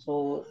 Understand.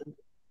 So sorry.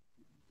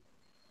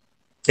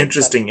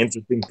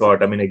 Interesting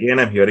thought. I mean, again,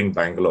 I'm hearing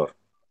Bangalore.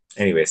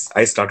 Anyways,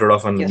 I started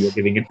off and you're Yes.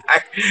 giving it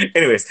back.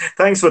 Anyways,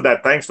 thanks for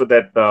that. Thanks for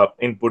that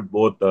input,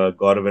 both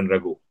Gaurav and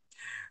Raghu.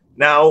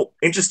 Now,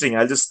 interesting.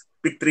 I'll just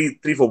pick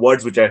three, four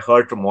words which I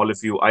heard from all of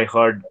you. I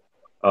heard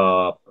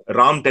uh,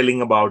 Ram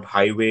telling about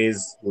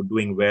highways who are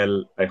doing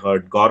well. I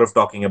heard Gaurav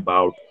talking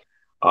about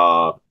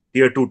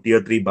tier 2,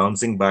 tier 3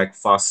 bouncing back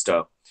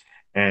faster.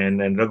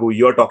 And Raghu,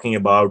 you're talking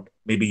about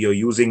maybe you're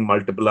using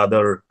multiple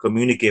other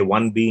communique,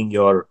 one being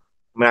your,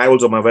 I mean, I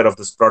also am aware of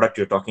this product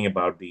you're talking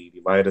about, the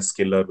virus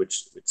killer,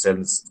 which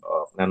sends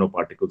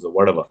nanoparticles or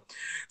whatever.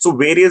 So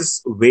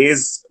various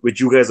ways which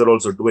you guys are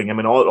also doing. I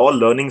mean, all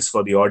learnings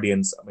for the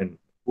audience. I mean,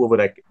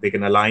 whoever they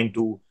can align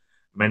to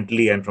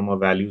mentally and from a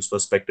values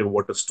perspective,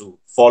 what is to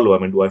follow. I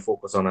mean, do I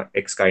focus on a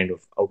X kind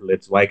of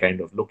outlets, Y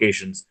kind of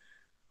locations,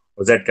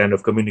 or Z kind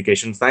of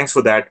communications? Thanks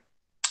for that.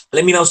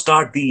 Let me now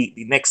start the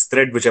next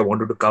thread, which I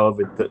wanted to cover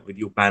with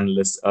you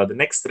panelists. The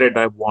next thread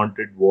I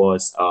wanted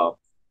was on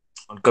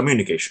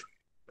communication,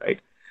 right?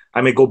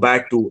 I may go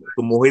back to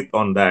Mohit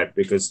on that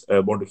because I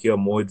want to hear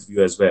Mohit's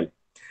view as well.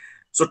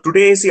 So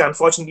today, see,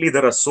 unfortunately,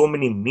 there are so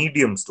many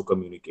mediums to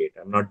communicate.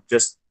 I'm not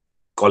just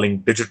calling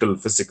digital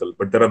physical,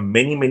 but there are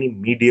many, many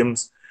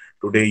mediums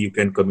today you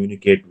can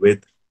communicate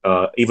with.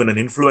 Even an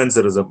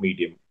influencer is a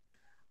medium.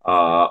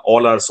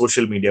 All our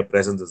social media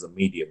presence is a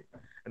medium.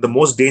 And the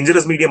most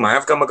dangerous medium I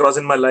have come across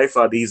in my life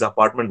are these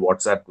apartment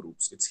WhatsApp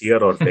groups. It's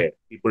here or there.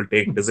 People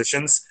take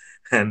decisions,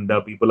 and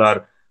people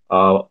are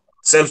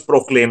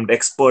self-proclaimed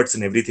experts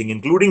in everything,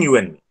 including you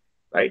and me,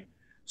 right?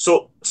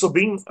 So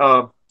being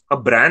a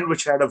brand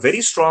which had a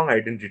very strong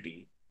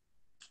identity,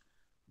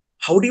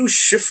 how do you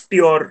shift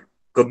your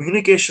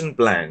communication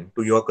plan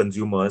to your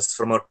consumers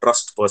from a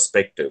trust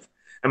perspective?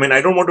 I mean, I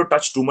don't want to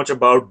touch too much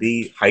about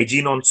the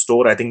hygiene on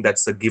store. I think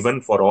that's a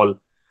given for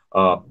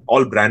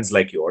all brands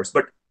like yours.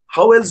 But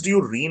how else do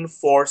you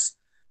reinforce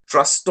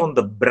trust on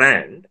the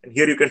brand? And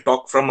here you can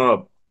talk from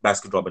a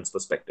Baskin Robbins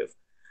perspective,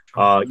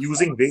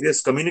 using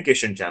various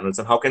communication channels,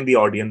 and how can the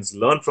audience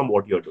learn from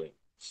what you're doing?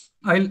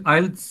 Uh,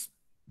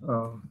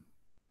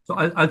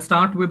 I'll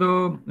start with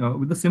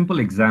a simple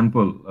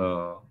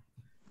example.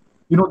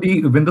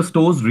 When the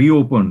stores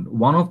reopened,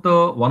 one of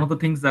the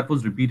things that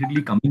was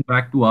repeatedly coming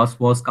back to us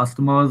was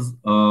customers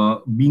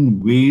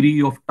being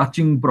wary of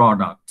touching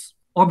products.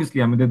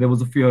 Obviously, I mean there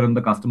was a fear in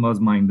the customer's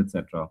mind,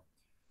 etc.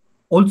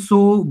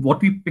 Also,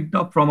 what we picked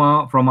up from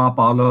our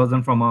parlors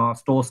and from our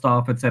store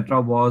staff,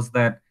 etc., was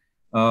that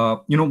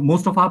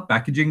most of our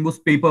packaging was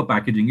paper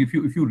packaging. If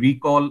you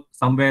recall,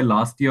 somewhere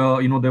last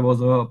year,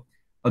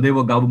 there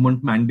were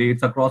government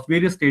mandates across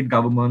various state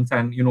governments,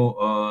 and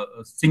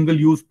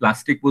single-use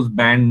plastic was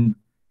banned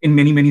in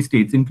many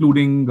states,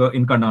 including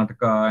in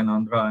Karnataka and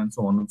Andhra and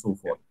so on and so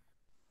forth.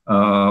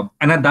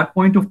 And at that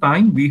point of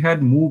time, we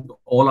had moved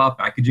all our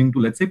packaging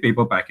to, let's say,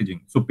 paper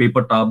packaging. So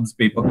paper tubs,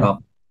 paper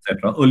cups,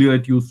 etc. Earlier,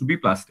 it used to be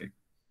plastic.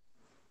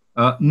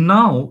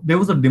 Now, there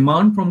was a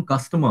demand from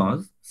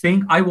customers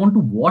saying, I want to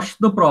wash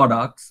the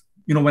products,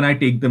 when I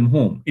take them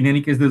home. In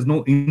any case, there's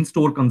no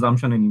in-store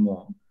consumption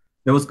anymore.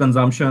 There was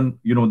consumption,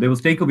 there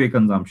was takeaway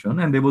consumption,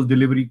 and there was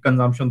delivery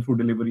consumption through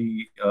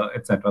delivery,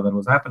 etc. that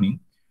was happening.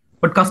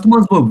 But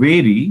customers were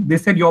wary. They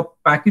said, your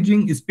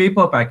packaging is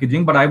paper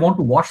packaging, but I want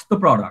to wash the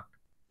product,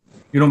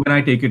 when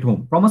I take it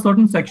home, from a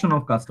certain section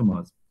of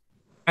customers.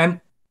 And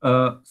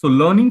so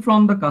learning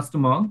from the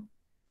customer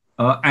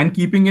and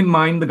keeping in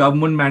mind the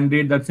government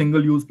mandate that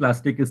single-use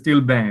plastic is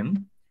still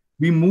banned,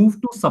 we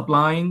moved to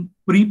supplying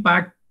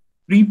pre-packed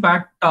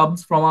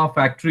tubs from our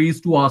factories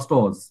to our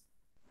stores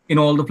in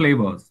all the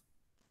flavors.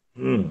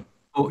 So,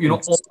 all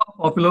the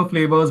popular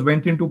flavors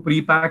went into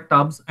pre-packed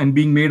tubs and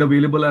being made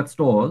available at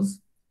stores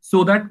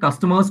so that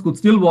customers could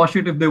still wash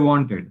it if they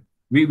wanted.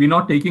 We're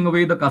not taking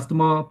away the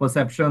customer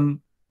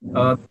perception.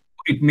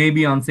 It may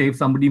be unsafe.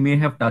 Somebody may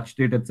have touched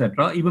it,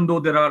 etc. Even though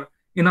there are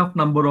enough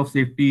number of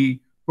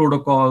safety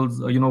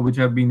protocols, which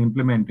have been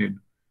implemented.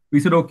 We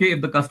said, okay,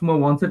 if the customer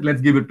wants it,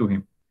 let's give it to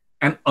him.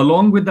 And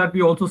along with that,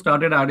 we also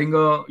started adding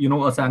a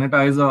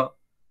sanitizer,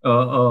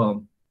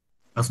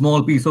 a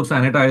small piece of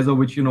sanitizer,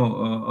 which,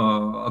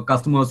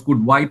 customers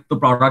could wipe the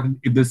product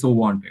if they so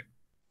wanted.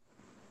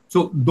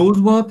 So those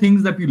were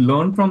things that we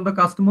learned from the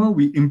customer.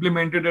 We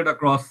implemented it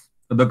across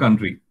the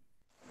country.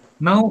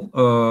 Now,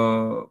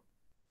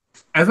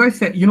 as I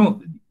said,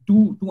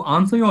 to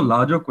answer your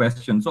larger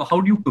question, so how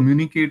do you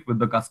communicate with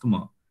the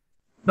customer?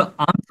 The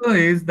answer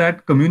is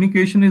that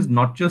communication is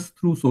not just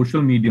through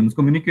social mediums.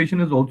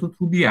 Communication is also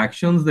through the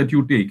actions that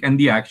you take, and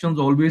the actions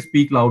always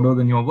speak louder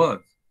than your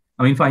words.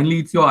 I mean, finally,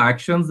 it's your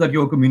actions that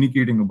you're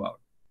communicating about,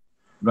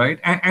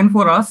 right? And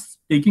for us,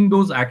 taking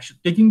those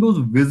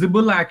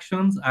visible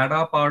actions at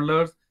our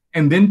parlors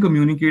and then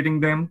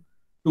communicating them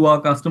to our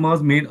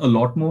customers made a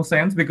lot more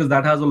sense, because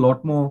that has a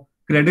lot more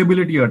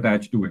credibility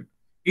attached to it.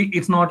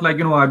 It's not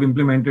like, I've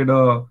implemented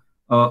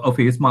a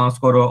face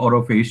mask or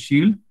a face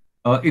shield.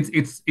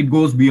 It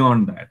goes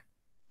beyond that.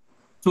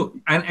 So,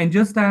 and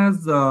just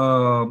as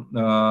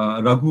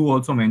Raghu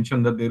also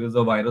mentioned that there is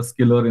a virus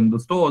killer in the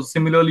stores,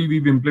 similarly,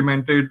 we've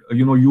implemented,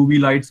 UV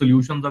light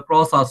solutions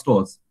across our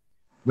stores,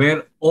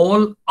 where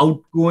all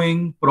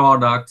outgoing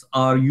products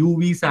are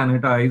UV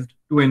sanitized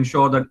to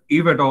ensure that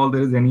if at all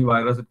there is any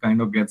virus, it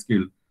kind of gets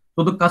killed.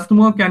 So the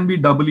customer can be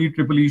doubly,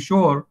 triply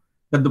sure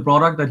that the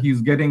product that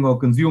he's getting or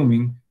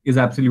consuming is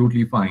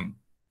absolutely fine.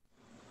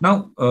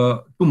 Now,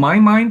 to my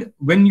mind,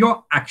 when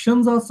your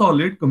actions are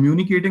solid,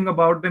 communicating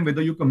about them,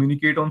 whether you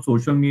communicate on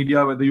social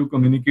media, whether you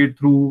communicate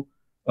through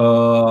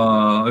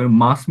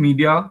mass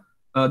media,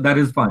 that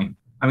is fine.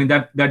 I mean,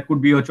 that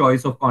could be a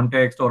choice of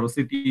context or a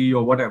city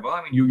or whatever.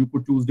 I mean, you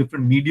could choose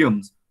different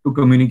mediums to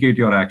communicate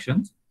your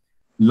actions.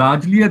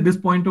 Largely at this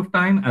point of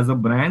time, as a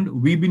brand,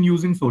 we've been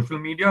using social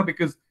media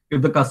because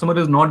if the customer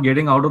is not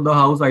getting out of the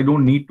house, I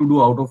don't need to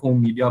do out of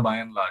home media by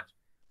and large.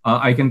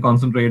 I can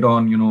concentrate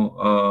on,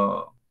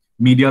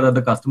 media that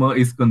the customer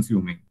is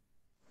consuming.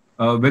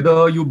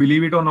 Whether you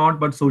believe it or not,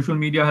 but social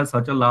media has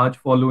such a large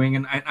following,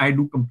 and I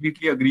do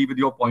completely agree with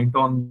your point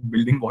on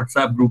building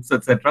WhatsApp groups,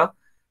 etc.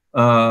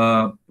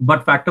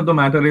 But fact of the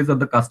matter is that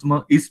the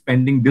customer is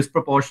spending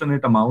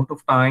disproportionate amount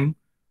of time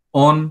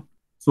on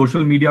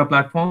social media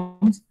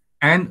platforms,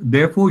 and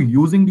therefore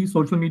using these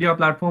social media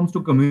platforms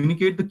to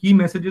communicate the key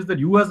messages that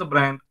you as a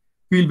brand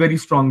feel very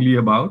strongly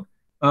about.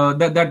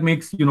 That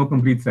makes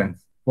complete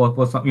sense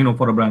for some,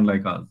 for a brand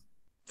like us.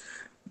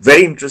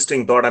 Very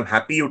interesting thought. I'm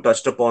happy you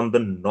touched upon the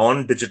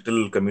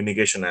non-digital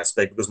communication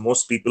aspect because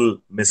most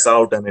people miss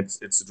out, and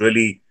it's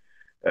really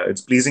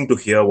it's pleasing to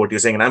hear what you're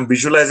saying, and I'm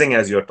visualizing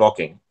as you're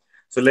talking.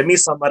 So let me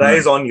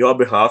summarize on your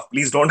behalf.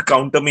 Please don't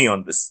counter me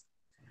on this.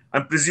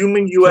 I'm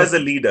presuming you as a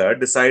leader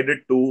decided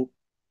to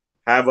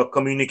have a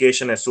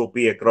communication SOP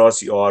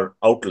across your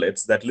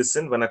outlets that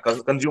listen, when a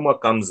consumer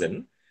comes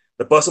in,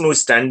 the person who is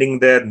standing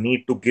there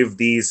need to give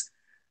these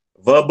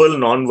verbal,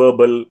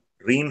 non-verbal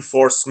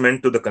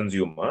reinforcement to the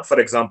consumer. For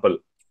example,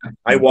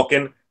 I walk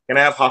in, can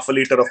I have half a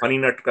liter of honey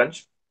nut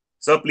crunch?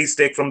 Sir, please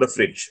take from the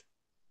fridge.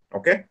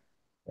 Okay.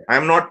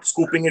 I'm not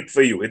scooping it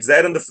for you. It's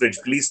there in the fridge.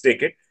 Please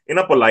take it in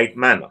a polite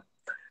manner.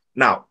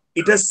 Now,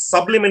 it has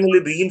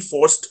subliminally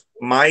reinforced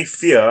my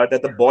fear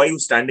that the boy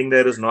who's standing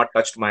there has not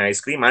touched my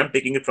ice cream. I'm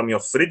taking it from your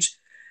fridge,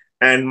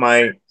 and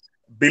my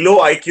below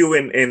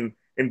IQ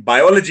in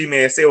biology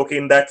may say, okay,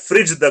 in that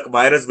fridge, the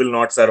virus will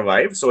not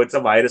survive. So it's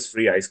a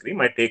virus-free ice cream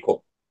I take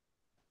home.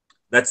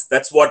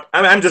 That's what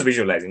I'm just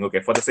visualizing,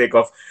 okay, for the sake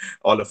of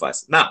all of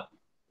us. Now,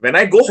 when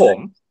I go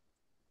home,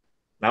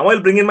 now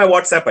I'll bring in my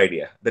WhatsApp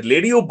idea. The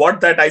lady who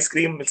bought that ice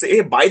cream will say,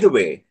 hey, by the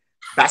way,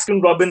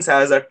 Baskin Robbins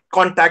has a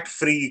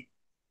contact-free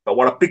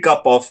what a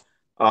pickup of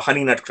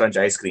honey nut crunch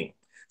ice cream.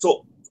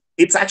 So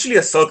it's actually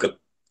a circle.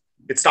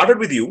 It started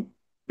with you.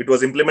 It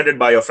was implemented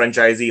by your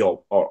franchisee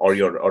or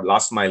your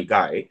last mile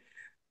guy.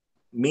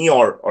 Me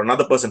or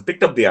another person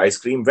picked up the ice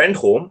cream, went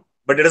home,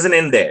 but it doesn't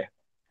end there.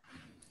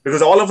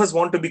 Because all of us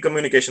want to be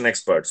communication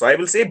experts. So I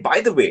will say,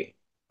 by the way,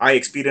 I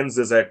experienced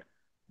this at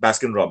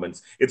Baskin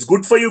Robbins. It's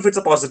good for you if it's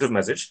a positive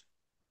message.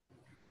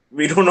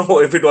 We don't know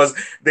if it was,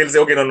 they'll say,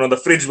 okay, no, the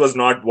fridge was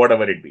not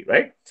whatever it be,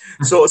 right?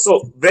 So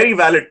very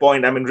valid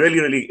point. I mean,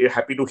 really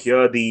happy to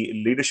hear the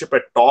leadership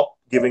at top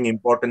giving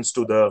importance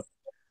to the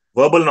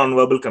verbal,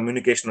 non-verbal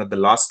communication at the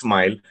last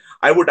mile.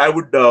 I would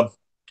go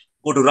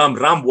to Ram.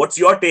 Ram, what's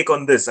your take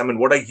on this? I mean,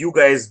 what are you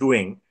guys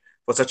doing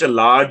for such a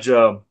large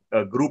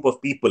group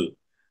of people?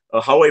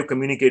 How are you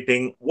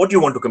communicating? What do you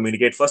want to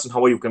communicate first, and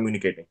how are you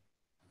communicating?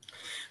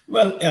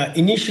 Well,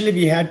 initially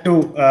we had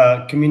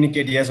to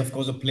communicate. Yes, of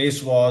course, the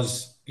place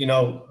was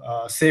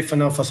safe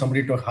enough for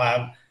somebody to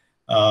have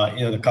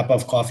the cup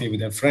of coffee with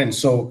their friends.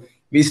 So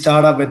we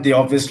started with the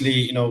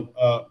obviously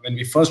when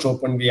we first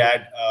opened, we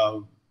had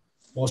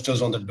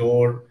posters on the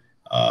door,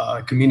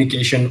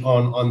 communication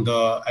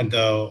at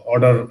the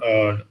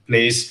order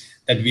place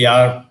that we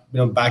are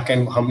back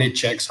end, how many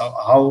checks,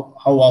 how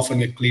often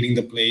we're cleaning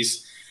the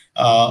place.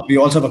 We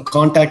also have a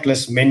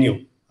contactless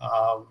menu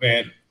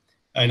where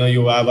I know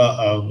you have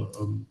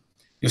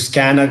you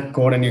scan a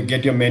code and you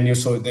get your menu,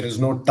 so there is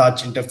no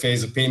touch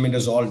interface. The payment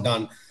is all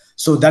done.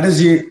 So that is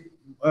the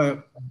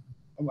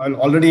well,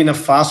 already in a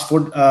fast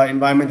food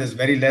environment, there's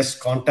very less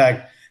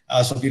contact.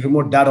 So we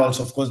removed that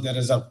also. Of course, there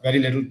is a very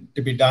little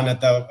to be done at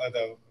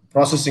the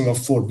processing of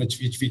food, which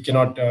we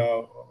cannot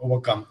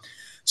overcome.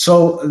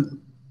 So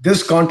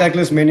this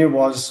contactless menu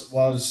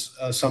was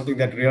something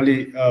that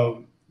really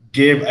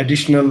gave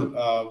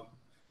additional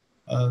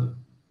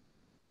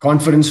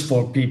confidence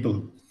for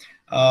people.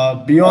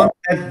 Beyond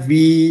that,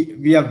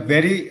 we are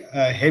very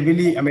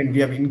heavily, I mean, we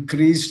have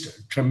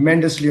increased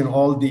tremendously on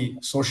all the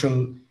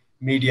social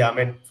media. I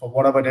mean, for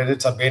whatever it is,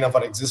 it's a bane of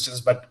our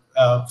existence. But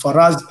for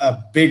us,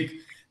 a big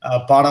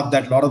part of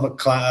that, a lot of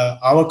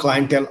our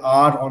clientele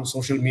are on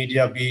social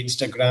media, be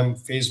Instagram,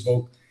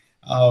 Facebook.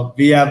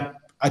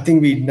 I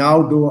think we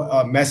now do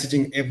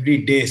messaging every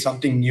day,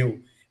 something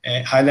new,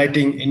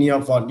 highlighting any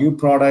of our new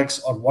products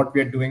or what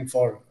we are doing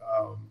for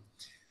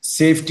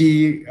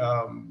safety,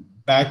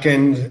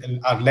 backend,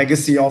 our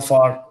legacy of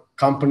our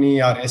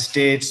company, our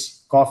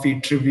estates, coffee,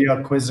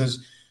 trivia,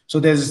 quizzes. So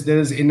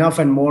there's enough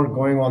and more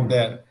going on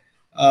there.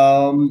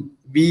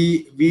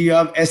 We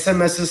have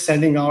SMSs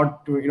sending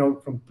out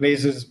to from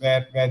places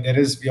where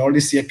we already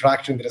see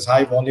attraction. There is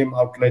high volume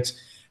outlets,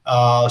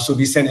 so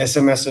we send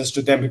SMSs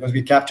to them because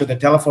we capture the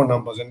telephone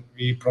numbers and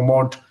we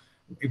promote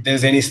if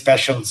there's any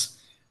specials.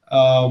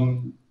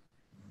 And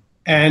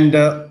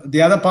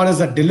the other part is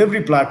the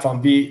delivery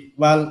platform.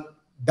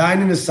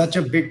 dine-in is such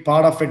a big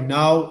part of it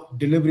now.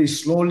 Delivery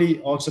is slowly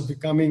also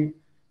becoming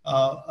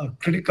a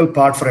critical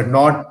part for it.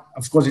 Not,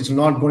 of course, it's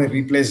not going to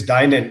replace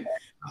dine-in,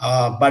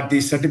 but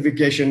the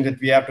certification that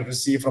we have to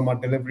receive from our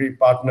delivery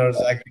partners,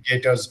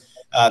 aggregators,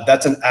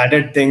 that's an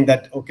added thing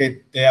that,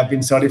 okay, they have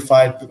been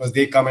certified because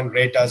they come and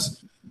rate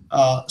us.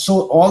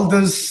 So all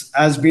this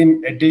has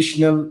been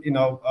additional,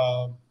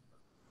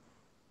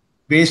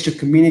 ways to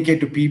communicate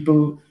to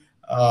people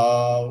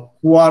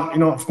who are,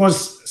 of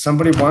course,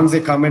 somebody once they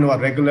come in who are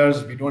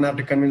regulars, we don't have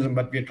to convince them,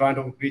 but we're trying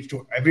to reach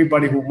to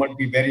everybody who might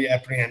be very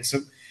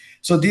apprehensive.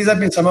 So these have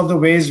been some of the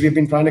ways we've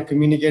been trying to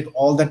communicate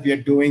all that we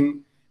are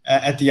doing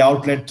at the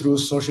outlet through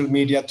social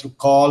media, through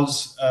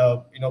calls,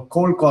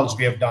 cold calls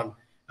we have done.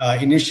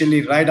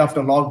 Initially, right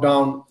after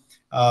lockdown,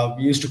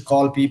 we used to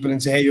call people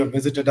and say, "Hey, you have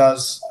visited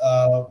us.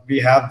 We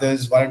have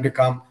this. Why don't you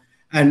come?"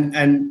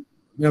 And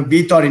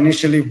we thought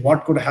initially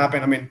what could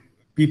happen. I mean,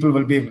 people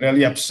will be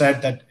really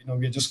upset that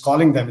we're just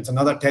calling them. It's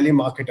another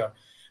telemarketer.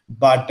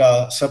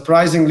 But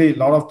surprisingly, a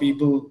lot of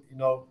people,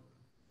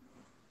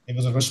 it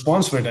was a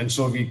response to it, and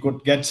so we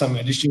could get some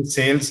additional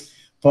sales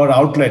per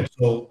outlet.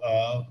 So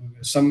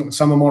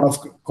some amount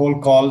of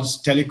cold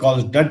calls,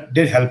 telecalls that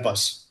did help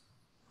us.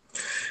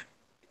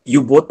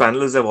 You both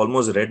panelists have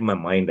almost read my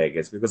mind, I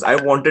guess, because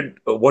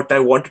what I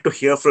wanted to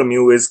hear from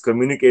you is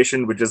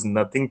communication, which has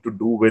nothing to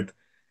do with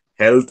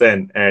health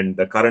and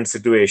the current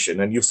situation.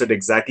 And you said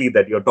exactly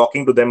that you're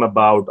talking to them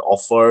about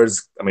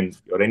offers, I mean,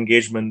 your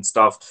engagement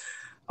stuff.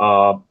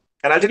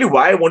 And I'll tell you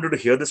why I wanted to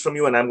hear this from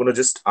you. And I'm going to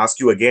just ask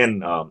you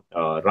again,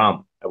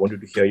 Ram, I wanted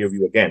to hear your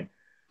view again.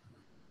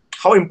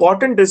 How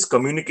important is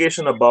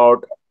communication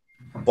about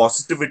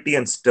positivity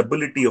and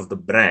stability of the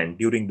brand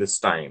during this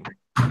time?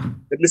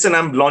 Listen,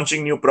 I'm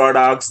launching new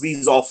products.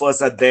 These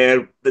offers are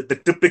there. The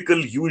typical,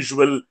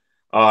 usual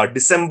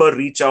December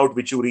reach out,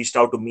 which you reached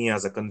out to me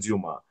as a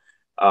consumer.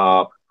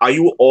 Are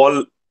you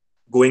all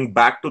going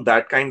back to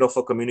that kind of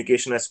a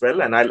communication as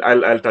well? And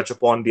I'll touch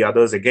upon the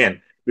others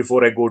again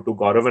before I go to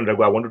Gaurav and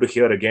Raghu. I wanted to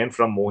hear again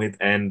from Mohit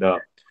and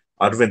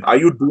Arvind. Are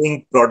you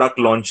doing product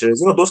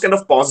launches? Those kind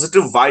of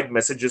positive vibe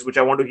messages, which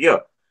I want to hear.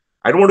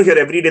 I don't want to hear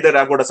every day that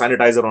I've got a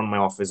sanitizer on my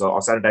office or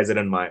sanitizer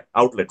in my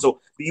outlet. So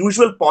the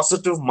usual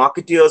positive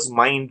marketeer's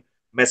mind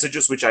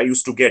messages, which I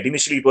used to get.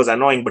 Initially, it was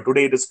annoying, but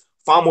today it is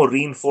far more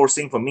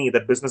reinforcing for me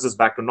that business is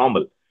back to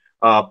normal.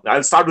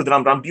 I'll start with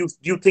Ram. Ram, do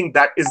you think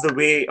that is the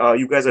way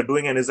you guys are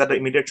doing, and is that the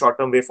immediate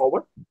short-term way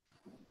forward?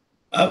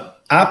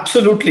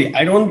 Absolutely.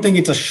 I don't think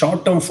it's a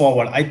short-term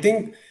forward. I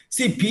think,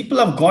 see, people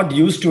have got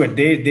used to it.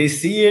 They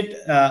see it,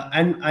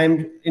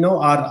 and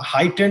our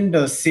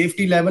heightened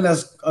safety level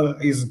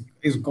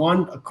is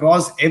gone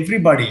across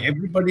everybody.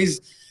 Everybody's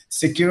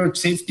secure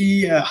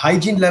safety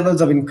hygiene levels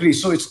have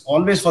increased. So it's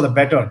always for the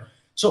better.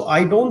 So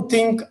I don't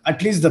think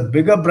at least the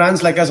bigger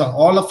brands like us, or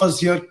all of us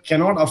here,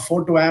 cannot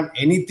afford to have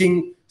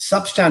anything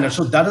substandard.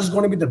 So that is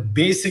going to be the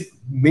basic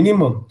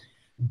minimum.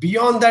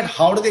 Beyond that,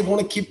 how are they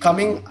going to keep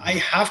coming? I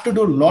have to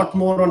do a lot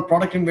more on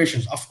product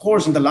innovations. Of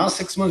course, in the last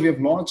 6 months, we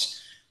have launched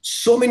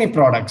so many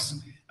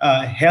products,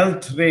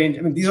 health range.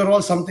 I mean, these are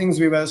all some things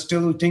we were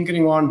still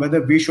tinkering on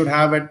whether we should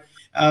have it.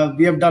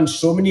 We have done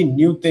so many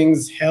new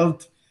things,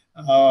 health.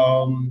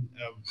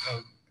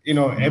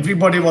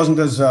 Everybody wasn't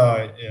this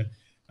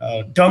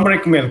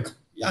turmeric milk.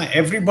 Yeah,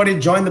 everybody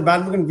joined the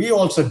bandwagon. We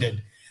also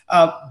did.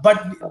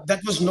 But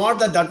that was not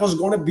that was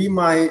going to be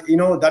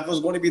that was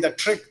going to be the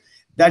trick.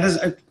 That is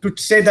to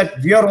say that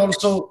we are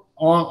also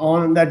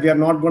on that we are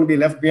not going to be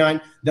left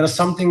behind. There are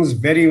some things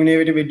very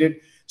innovative we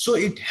did. So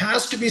it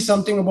has to be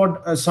something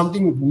about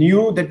something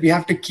new that we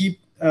have to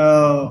keep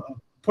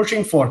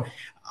pushing for.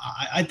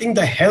 I think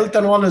the health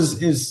and all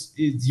is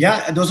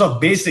yeah, those are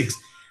basics.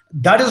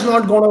 That is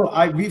not going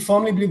to, we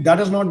firmly believe that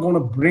is not going to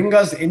bring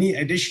us any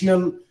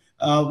additional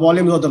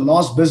volumes of the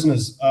lost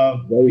business.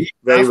 Very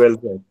well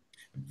said.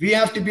 We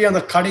have to be on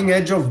the cutting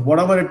edge of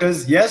whatever it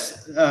is.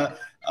 Yes,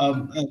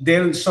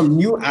 there's some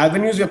new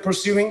avenues we're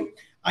pursuing.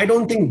 I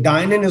don't think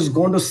dine-in is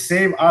going to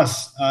save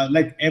us.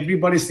 Like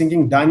everybody's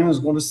thinking dine-in is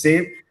going to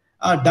save.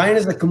 Dine-in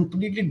is a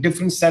completely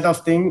different set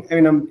of thing.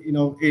 I mean,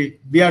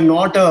 we are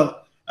not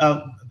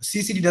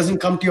CCD doesn't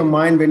come to your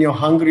mind when you're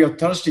hungry or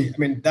thirsty. I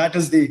mean, that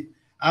is the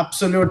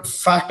absolute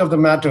fact of the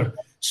matter.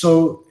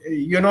 So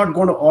you're not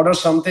going to order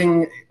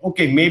something.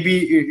 Okay,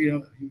 maybe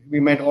we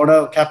might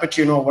order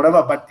cappuccino or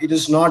whatever, but it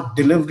is not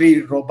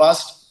delivery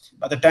robust.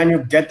 By the time you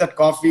get that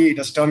coffee, it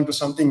has turned into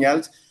something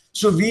else.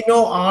 So we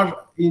know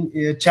our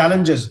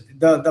challenges.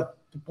 The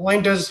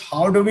point is,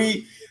 how do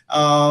we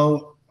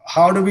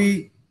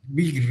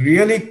be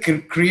really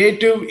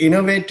creative,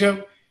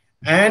 innovative,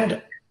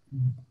 and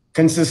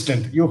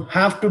consistent? You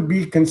have to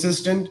be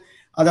consistent.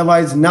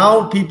 Otherwise,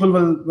 now people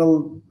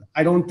will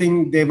I don't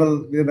think they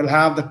will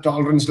have the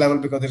tolerance level,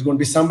 because there's going to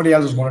be somebody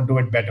else who's going to do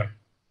it better.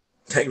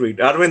 Agreed.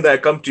 Arvind, I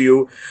come to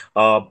you.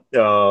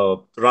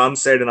 Ram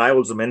said, and I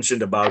also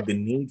mentioned about the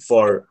need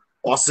for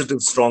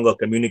positive, stronger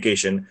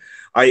communication.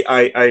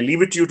 I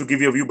leave it to you to give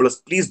your view, but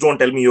please don't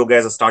tell me you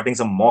guys are starting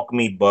some mock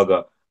meat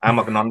burger. I'm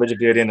a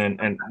non-vegetarian,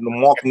 and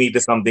mock meat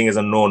is something is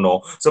a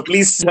no-no. So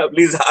please,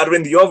 please,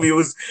 Arvind, your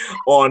views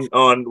on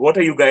what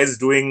are you guys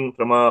doing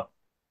from a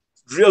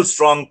real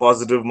strong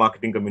positive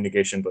marketing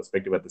communication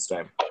perspective at this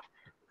time?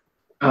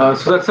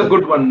 So that's a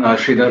good one,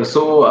 Sridhar.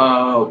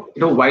 So,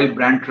 while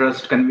brand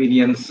trust,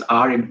 convenience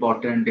are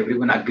important,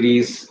 everyone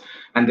agrees,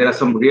 and there are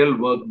some real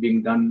work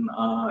being done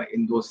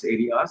in those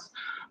areas.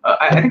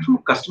 I think from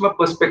a customer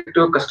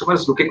perspective,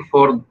 customers looking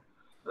for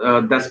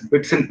those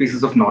bits and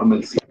pieces of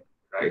normalcy,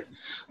 right?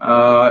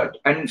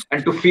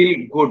 And to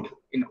feel good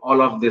in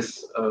all of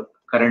this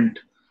current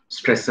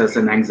stresses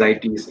and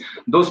anxieties,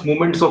 those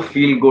moments of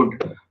feel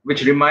good,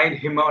 which remind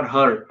him or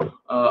her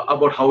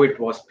about how it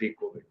was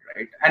pre-COVID,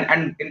 right?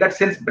 And in that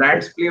sense,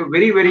 brands play a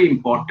very, very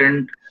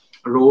important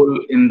role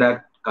in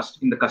that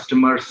in the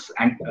customers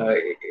and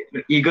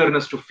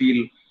eagerness to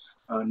feel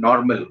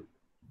normal,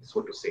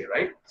 so to say,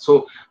 right?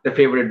 So their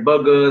favorite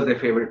burgers, their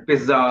favorite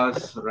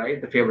pizzas, right?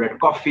 The favorite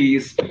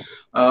coffees.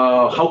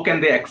 How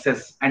can they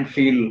access and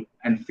feel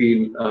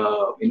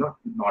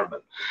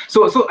normal?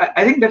 So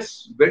I think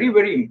that's very,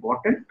 very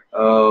important.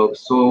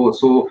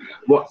 So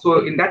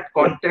in that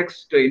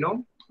context,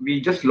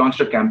 we just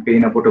launched a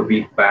campaign about a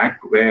week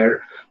back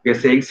where we are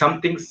saying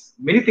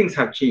many things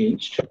have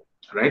changed,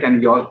 right? And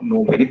we all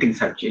know many things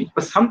have changed,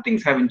 but some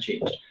things haven't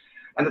changed.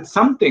 And that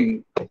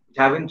something which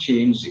haven't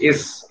changed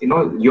is,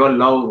 your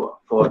love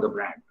for the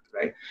brand,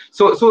 right?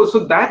 So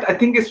that I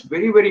think is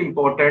very, very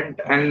important.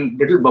 And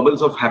little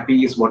bubbles of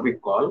happy is what we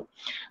call,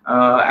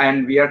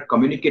 and we are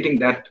communicating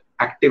that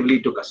actively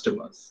to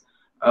customers.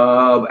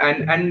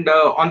 And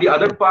on the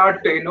other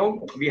part,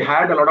 we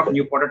had a lot of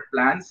new product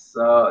plans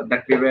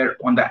that we were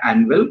on the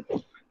anvil.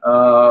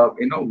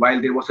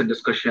 While there was a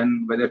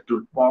discussion whether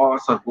to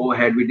pause or go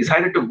ahead, we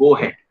decided to go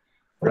ahead,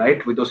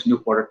 right, with those new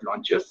product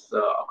launches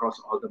across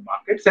all the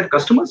markets, and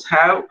customers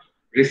have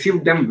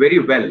received them very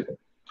well.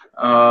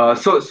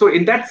 So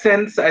in that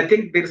sense, I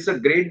think there is a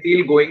great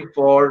deal going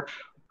for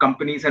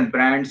companies and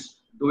brands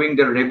doing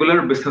the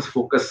regular business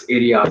focus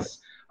areas,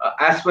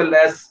 as well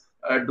as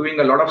doing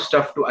a lot of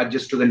stuff to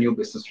adjust to the new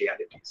business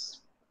realities.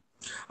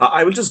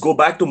 I will just go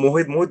back to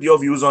Mohit. Mohit, your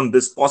views on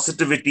this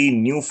positivity,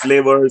 new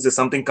flavors, is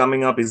something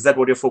coming up? Is that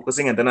what you're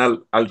focusing? And then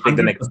I'll take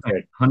the next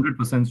slide.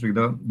 100%,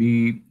 Sridhar.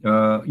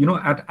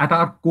 At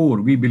our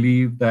core, we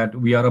believe that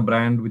we are a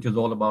brand which is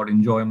all about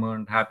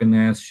enjoyment,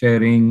 happiness,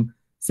 sharing,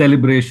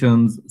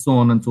 celebrations, so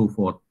on and so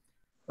forth.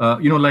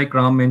 Like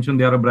Ram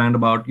mentioned, they are a brand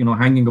about,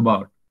 hanging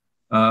about.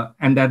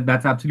 And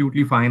that's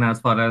absolutely fine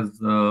as far as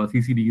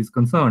CCD is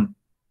concerned.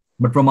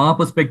 But from our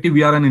perspective,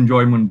 we are an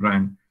enjoyment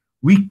brand.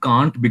 We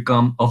can't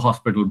become a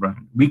hospital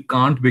brand. We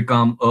can't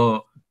become a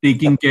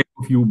taking care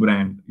of you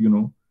brand,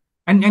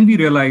 and we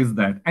realize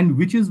that. And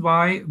which is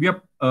why we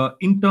are,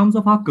 in terms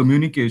of our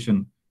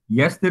communication,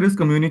 yes, there is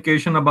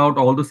communication about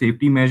all the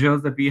safety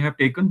measures that we have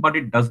taken, but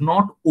it does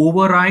not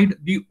override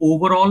the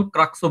overall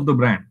crux of the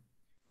brand.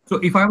 So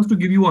if I was to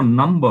give you a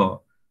number,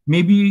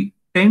 maybe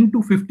 10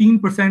 to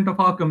 15% of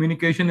our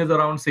communication is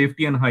around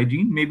safety and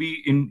hygiene.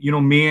 Maybe in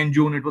May and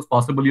June, it was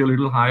possibly a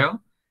little higher.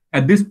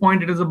 At this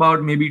point, it is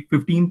about maybe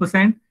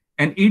 15%,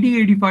 and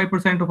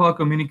 80-85% of our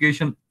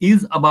communication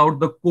is about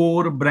the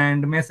core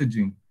brand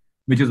messaging,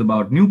 which is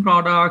about new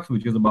products,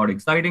 which is about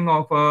exciting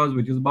offers,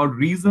 which is about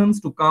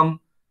reasons to come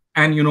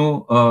and,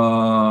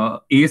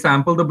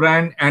 sample the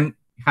brand and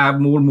have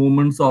more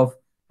moments of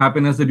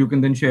happiness that you can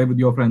then share with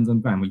your friends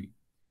and family.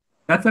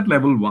 That's at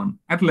level one.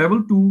 At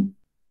level two,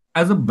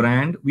 as a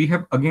brand, we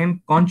have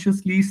again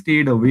consciously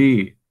stayed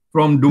away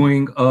from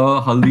doing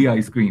a haldi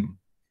ice cream.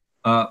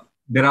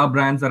 There are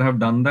brands that have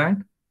done that.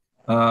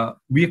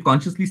 We have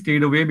consciously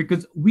stayed away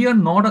because we are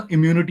not an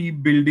immunity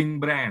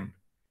building brand.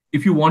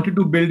 If you wanted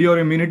to build your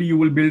immunity, you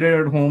will build it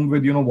at home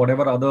with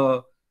whatever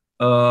other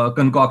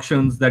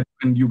concoctions that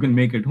you can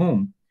make at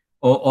home,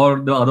 or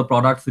the other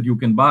products that you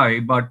can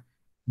buy. But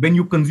when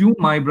you consume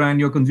my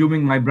brand, you're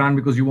consuming my brand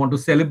because you want to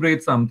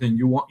celebrate something.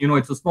 You want,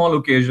 it's a small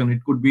occasion.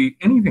 It could be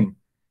anything,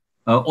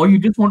 or you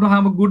just want to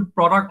have a good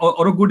product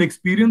or a good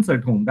experience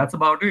at home. That's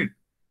about it.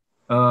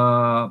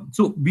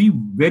 So we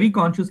very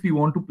consciously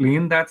want to play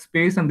in that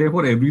space, and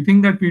therefore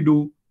everything that we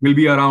do will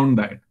be around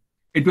that.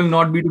 It will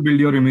not be to build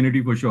your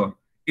immunity for sure.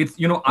 It's,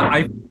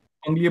 I feel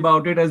strongly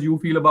about it as you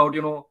feel about,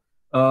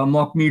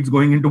 mock meats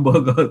going into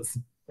burgers.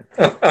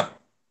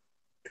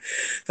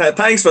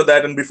 Thanks for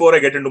that. And before I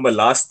get into my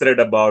last thread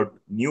about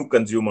new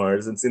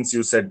consumers, and since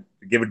you said,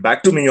 give it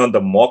back to me on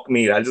the mock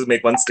meat, I'll just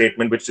make one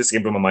statement which just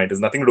came to my mind. It has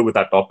nothing to do with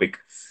our topic.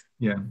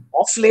 Yeah.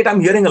 Off late, I'm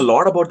hearing a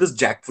lot about this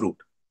jackfruit.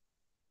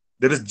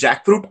 There is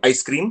jackfruit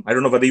ice cream. I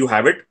don't know whether you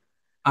have it.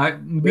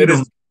 There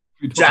is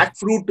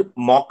jackfruit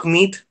mock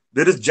meat.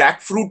 There is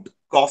jackfruit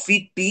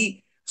coffee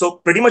tea. So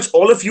pretty much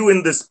all of you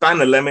in this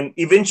panel, I mean,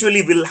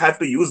 eventually we'll have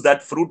to use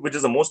that fruit, which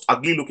is the most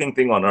ugly looking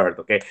thing on earth.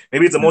 Okay.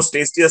 Maybe it's the most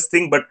tastiest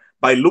thing, but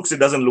by looks, it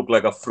doesn't look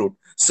like a fruit.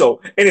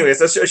 So anyways,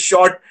 that's a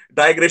short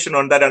digression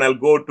on that. And I'll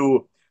go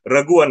to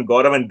Raghu and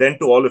Gaurav and then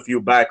to all of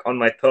you back on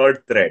my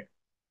third thread.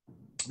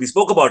 We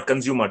spoke about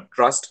consumer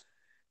trust.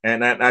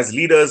 And as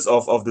leaders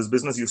of this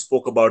business, you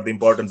spoke about the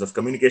importance of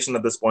communication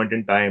at this point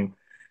in time.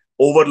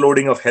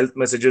 overloading of health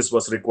messages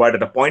was required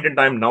at a point in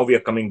time. Now we are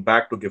coming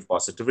back to give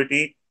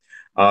positivity.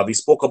 We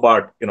spoke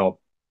about,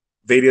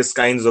 various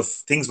kinds of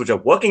things which are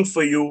working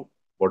for you.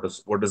 What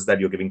is that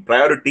you're giving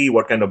priority?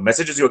 What kind of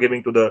messages you're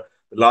giving to the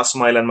last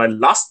mile? And my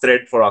last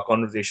thread for our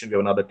conversation, we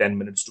have another 10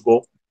 minutes to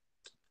go.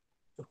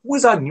 Who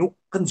is our new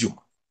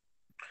consumer?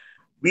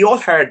 We all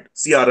had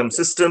CRM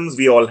systems.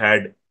 We all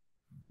had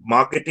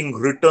marketing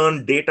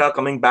return data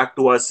coming back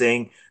to us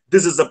saying,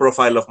 this is the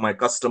profile of my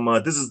customer.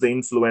 This is the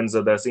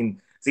influencer. That's in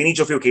each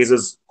of your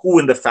cases, who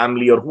in the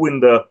family or who in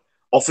the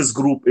office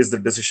group is the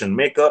decision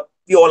maker.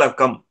 We all have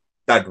come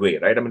that way,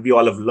 right? I mean, we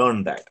all have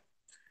learned that.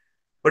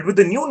 But with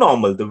the new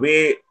normal, the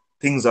way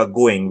things are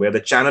going, where the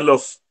channel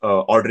of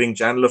ordering,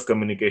 channel of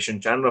communication,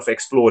 channel of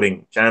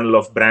exploring, channel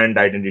of brand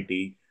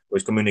identity,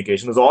 which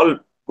communication is all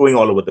going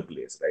all over the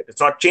place, right?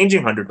 It's not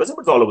changing 100%, but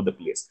it's all over the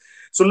place.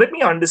 So let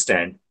me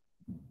understand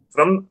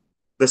from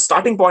the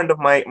starting point of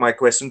my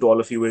question to all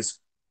of you is,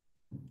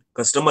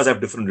 customers have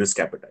different risk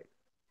appetite.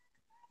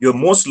 Your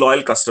most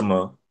loyal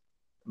customer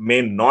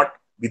may not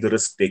be the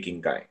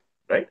risk-taking guy,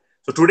 right?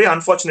 So today,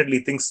 unfortunately,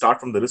 things start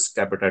from the risk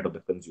appetite of the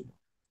consumer.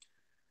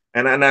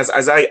 And as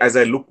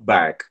I look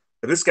back,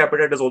 risk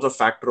appetite is also a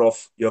factor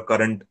of your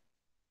current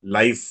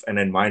life and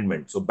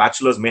environment. So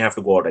bachelors may have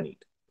to go out and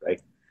eat,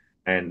 right?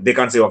 And they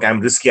can't say, okay,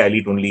 I'm risky, I'll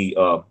eat only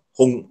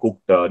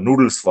home-cooked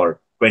noodles for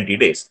 20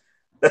 days.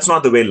 That's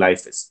not the way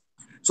life is.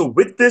 So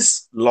with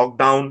this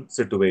lockdown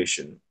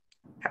situation,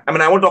 I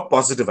mean, I want to talk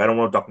positive. I don't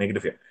want to talk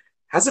negative here.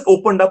 Has it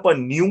opened up a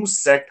new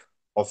set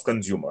of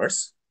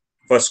consumers?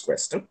 First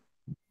question.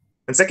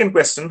 And second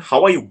question,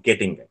 how are you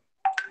getting them?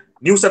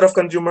 New set of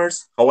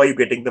consumers, how are you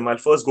getting them? I'll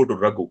first go to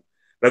Raghu.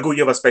 Raghu, you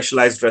have a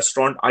specialized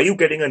restaurant. Are you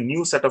getting a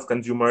new set of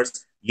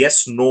consumers?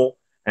 Yes, no.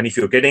 And if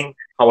you're getting,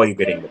 how are you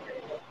getting them?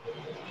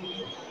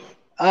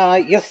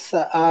 Yes,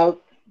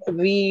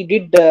 we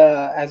did,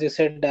 as you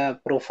said,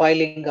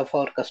 profiling of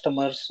our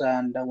customers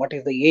and what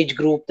is the age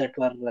group that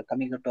were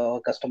coming to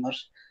our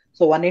customers.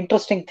 So one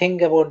interesting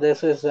thing about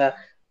this is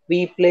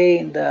we play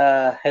in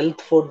the health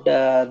food,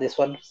 this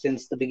one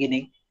since the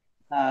beginning.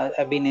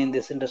 I've been in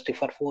this industry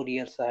for 4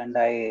 years and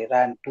I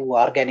ran 2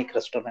 organic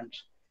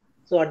restaurants.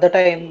 So at the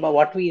time,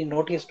 what we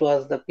noticed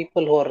was the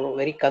people who are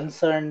very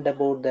concerned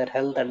about their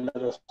health and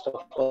other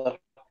stuff are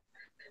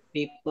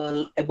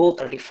people above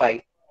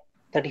 35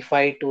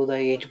 to the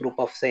age group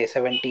of say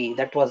 70.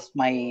 That was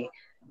my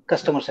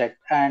customer set.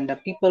 And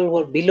people who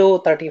were below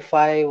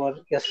 35 were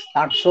just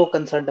not so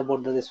concerned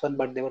about this one,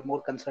 but they were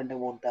more concerned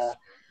about the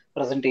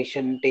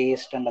presentation,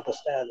 taste, and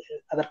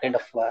other kind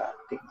of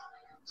things.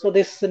 So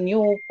this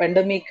new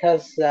pandemic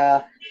has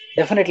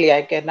definitely,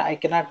 I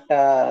cannot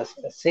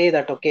say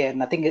that okay,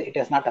 nothing, it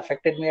has not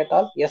affected me at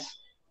all. Yes,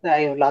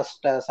 I have lost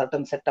a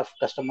certain set of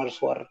customers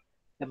who are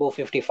above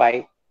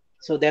 55,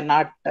 so they're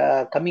not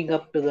coming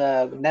up to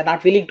they're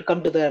not willing to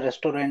come to the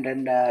restaurant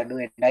and do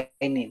a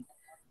dine-in.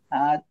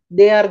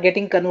 They are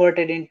getting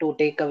converted into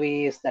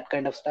takeaways, that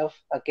kind of stuff.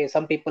 Okay,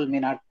 some people may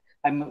not,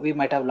 we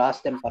might have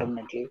lost them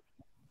permanently.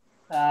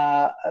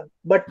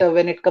 But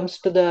when it comes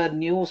to the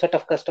new set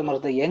of customers,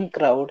 the young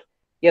crowd,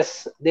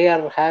 yes, they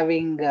are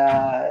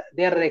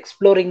they are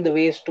exploring the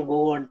ways to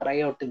go and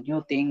try out the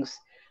new things.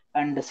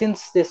 And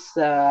since this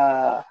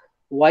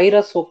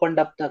virus opened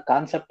up the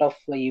concept of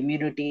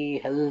immunity,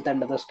 health,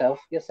 and other stuff,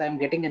 yes, I'm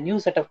getting a new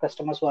set of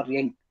customers who are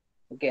young.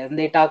 Okay, and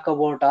they talk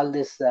about all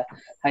this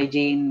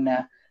hygiene,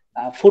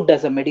 food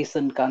as a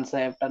medicine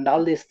concept, and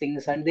all these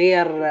things, and they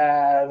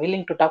are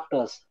willing to talk to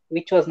us,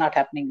 which was not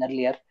happening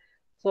earlier.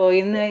 So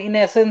in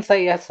essence,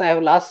 yes, I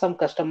have lost some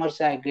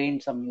customers. I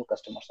gained some new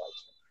customers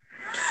also.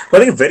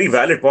 Well, I think a very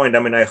valid point.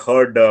 I mean, I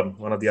heard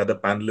one of the other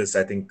panelists.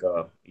 I think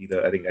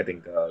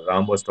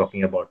Ram was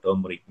talking about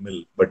turmeric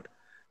milk, but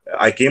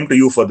I came to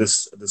you for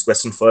this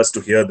question first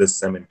to hear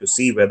this. I mean, to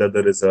see whether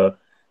there is a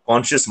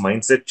conscious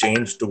mindset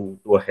change to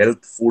a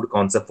health food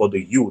concept for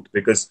the youth,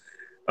 because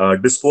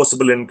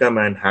disposable income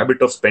and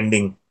habit of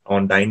spending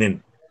on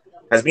dine-in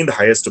has been the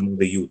highest among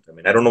the youth. I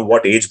mean, I don't know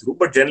what age group,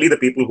 but generally the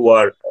people who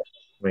are,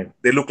 I mean,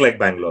 they look like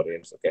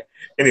Bangaloreans. Okay.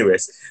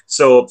 Anyways,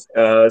 so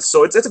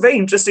it's a very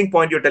interesting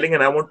point you're telling,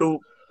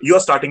 and you're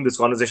starting this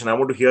conversation. I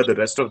want to hear the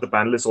rest of the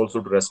panelists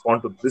also to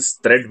respond to this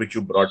thread which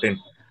you brought in,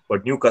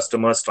 but new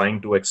customers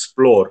trying to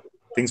explore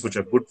things which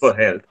are good for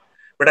health.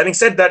 But having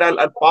said that,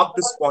 I'll park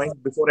this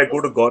point before I go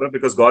to Gaurav,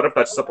 because Gaurav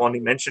touched upon, he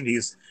mentioned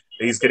he's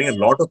getting a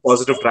lot of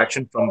positive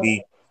traction from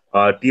the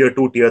tier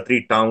 2, tier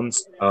 3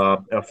 towns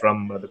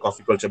from the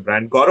coffee culture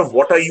brand. Gaurav,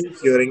 what are you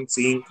hearing,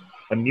 seeing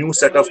a new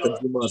set of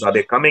consumers? Are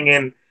they coming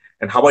in,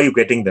 and how are you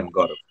getting them,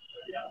 Gaurav?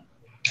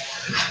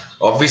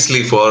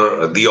 Obviously,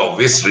 for the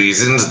obvious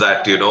reasons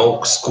that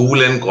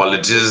school and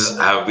colleges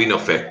have been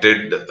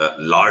affected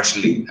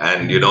largely,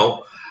 and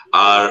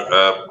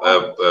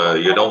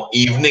our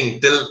evening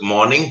till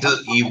morning till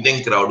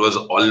evening crowd was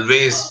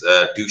always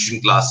tuition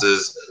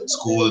classes,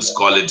 schools,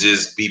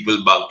 colleges,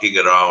 people bunking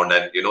around,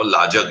 and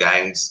larger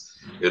gangs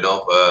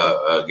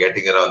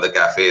getting around the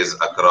cafes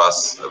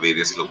across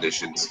various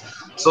locations.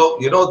 So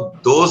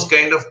those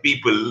kind of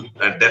people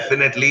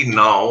definitely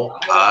now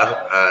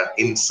are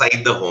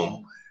inside the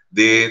home,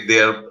 They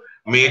are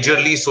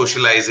majorly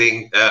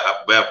socializing.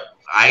 Well,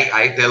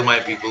 I tell my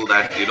people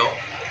that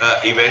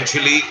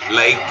eventually,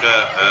 like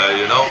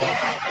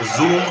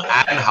Zoom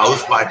and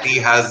House Party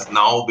has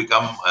now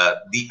become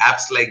the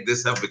apps like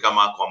this have become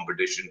our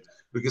competition,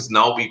 because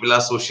now people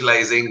are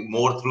socializing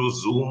more through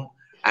Zoom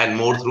and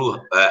more through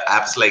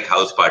apps like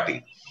House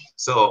Party.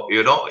 So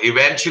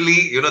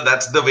eventually,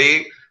 that's the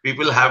way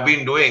people have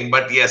been doing.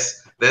 But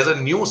yes, there's a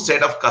new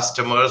set of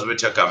customers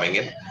which are coming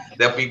in.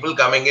 There are people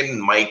coming in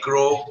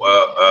micro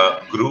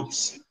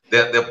groups.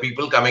 There are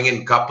people coming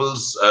in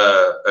couples,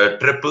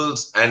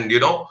 triples, and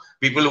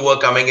people who are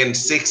coming in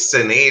 6s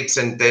and 8s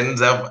and 10s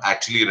have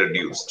actually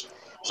reduced.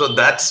 So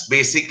that's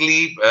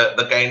basically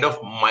the kind of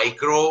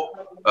micro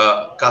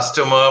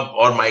customer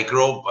or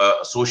micro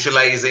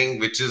socializing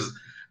which is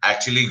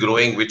actually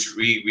growing, which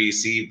we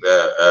see.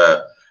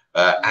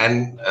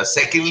 And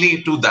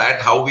secondly to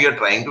that, how we are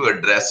trying to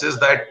address is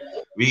that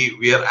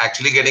we are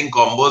actually getting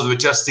combos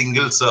which are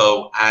single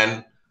serve,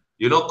 and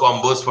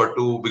combos for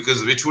two,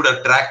 because which would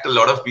attract a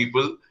lot of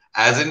people.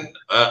 As in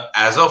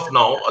as of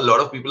now, a lot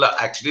of people are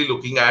actually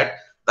looking at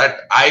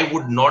that. I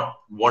would not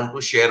want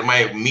to share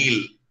my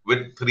meal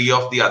with 3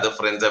 of the other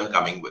friends I'm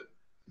coming with.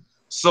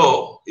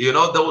 So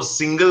those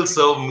single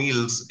serve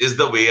meals is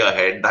the way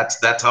ahead.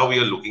 That's how we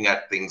are looking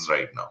at things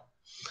right now.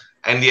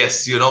 And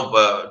yes,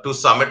 to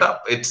sum it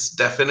up, it's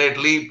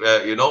definitely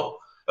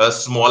a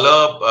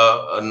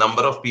smaller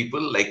number of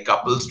people, like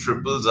couples,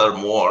 triples are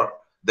more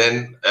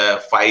than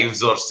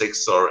 5s or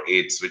 6s or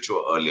 8s, which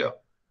were earlier.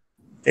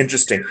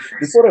 Interesting.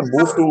 Before I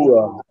move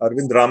to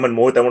Arvind, Ram, and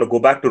Mohit, I want to go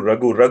back to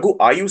Raghu. Raghu,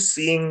 are you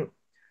seeing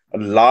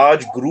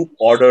large group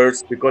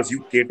orders because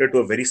you cater to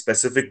a very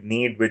specific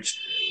need, which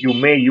you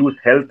may use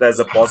health as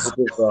a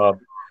positive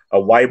a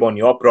vibe on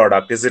your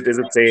product? Is it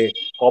say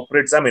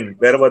corporates? I mean,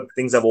 wherever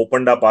things have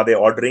opened up, are they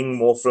ordering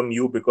more from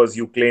you because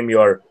you claim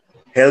you're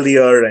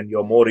healthier and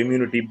you're more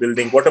immunity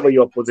building? Whatever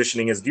your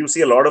positioning is, do you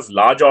see a lot of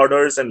large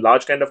orders and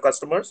large kind of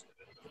customers?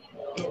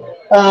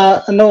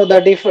 No,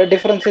 the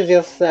difference is,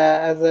 yes,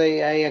 as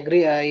I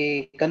agree,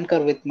 I concur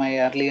with my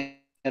earlier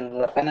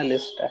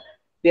panelist.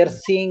 We are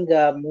seeing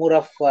more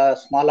of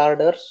small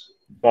orders,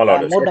 Small more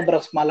orders. number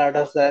of small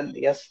orders, and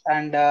yes,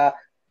 and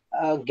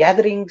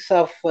gatherings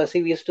of,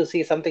 see, we used to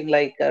see something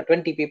like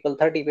 20 people,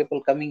 30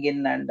 people coming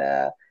in and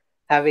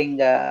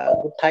having a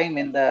good time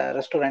in the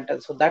restaurant,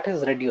 and so that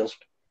is reduced.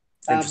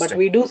 But Interesting.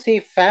 we do see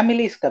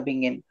families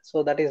coming in,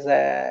 so that is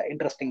an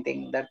interesting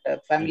thing, that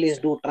families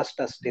Interesting. do trust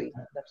us still.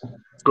 That's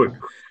Good.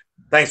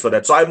 Thanks for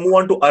that. So I move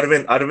on to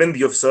Arvind. Arvind,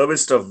 you've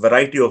serviced a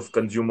variety of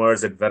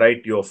consumers at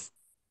variety of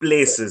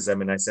places. I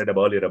mean, I said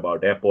earlier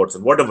about airports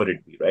and whatever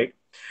it be, right?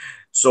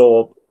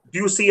 So do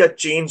you see a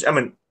change? I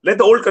mean, let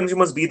the old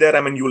consumers be there.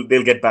 I mean,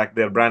 they'll get back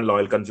their brand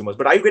loyal consumers.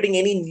 But are you getting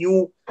any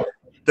new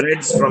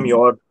threads from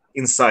your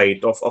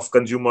insight of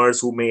consumers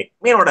who may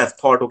not have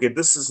thought, okay,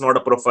 this is not a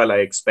profile I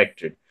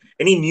expected?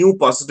 Any new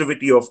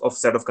positivity of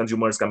set of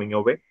consumers coming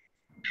your way?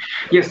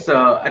 Yes,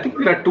 I think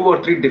there are two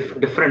or three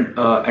different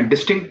and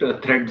distinct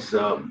threads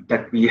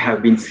that we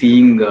have been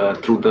seeing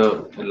through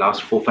the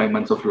last 4 5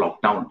 months of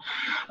lockdown.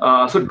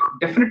 So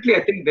definitely,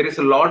 I think there is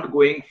a lot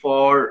going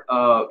for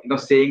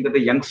saying that the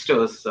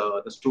youngsters,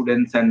 the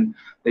students, and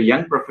the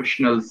young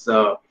professionals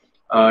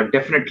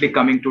definitely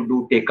coming to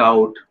do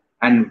takeout,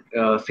 and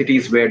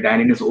cities where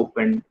dining is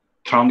open,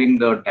 thronging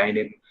the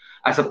dining,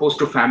 as opposed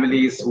to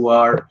families who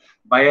are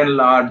by and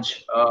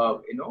large,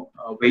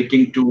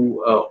 waiting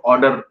to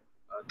order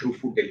through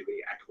food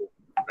delivery at home,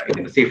 right,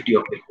 in the safety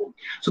of their home.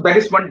 So that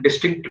is one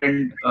distinct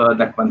trend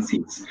that one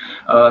sees.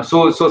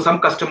 So some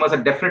customers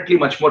are definitely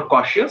much more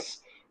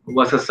cautious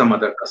versus some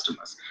other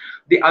customers.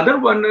 The other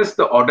one is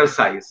the order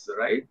size,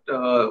 right?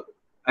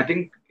 I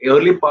think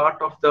early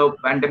part of the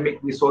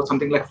pandemic, we saw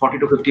something like 40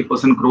 to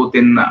 50% growth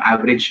in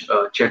average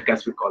check,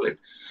 as we call it.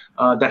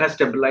 That has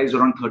stabilized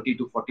around 30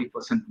 to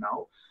 40%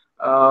 now.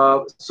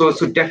 So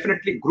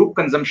definitely group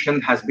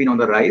consumption has been on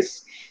the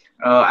rise.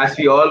 As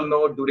we all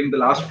know, during the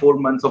last 4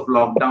 months of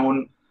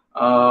lockdown,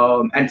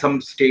 and some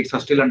states are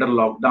still under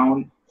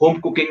lockdown,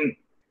 home cooking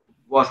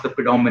was the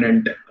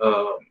predominant,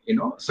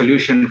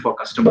 solution for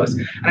customers.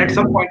 And at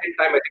some point in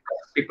time, I think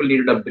people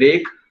needed a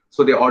break,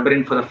 so they order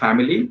in for the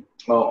family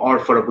or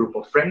for a group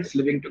of friends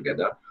living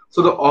together.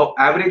 So the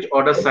average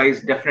order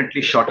size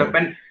definitely shot up,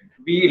 and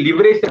we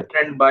leveraged the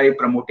trend by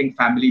promoting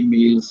family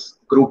meals,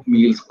 group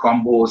meals,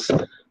 combos,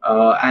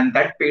 and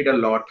that paid a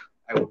lot.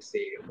 I would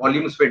say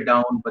volumes were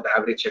down, but the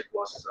average check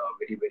was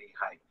very, very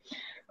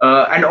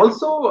high. And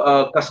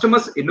also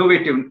customers'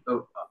 innovative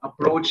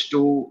approach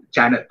to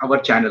our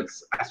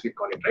channels, as we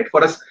call it, right?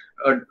 For us,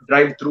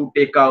 drive-through,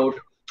 takeout,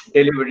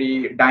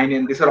 delivery,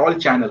 dine-in, these are all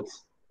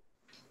channels.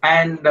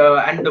 And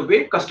the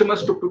way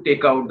customers took to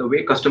takeout, the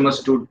way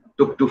customers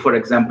took to, for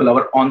example,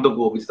 our on the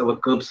go, which is our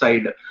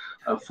curbside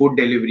food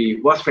delivery,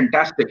 was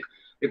fantastic,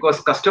 because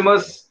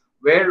customers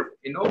were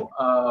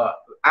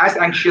as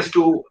anxious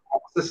to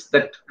access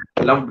that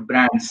loved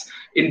brands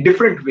in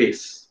different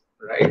ways,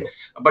 right?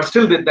 But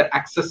still, that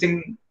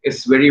accessing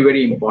is very,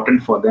 very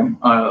important for them,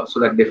 so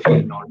that they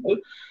feel normal.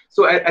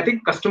 So I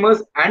think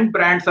customers and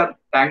brands are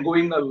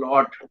tangoing a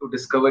lot to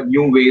discover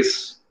new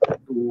ways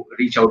to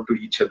reach out to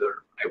each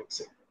other, I would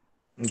say.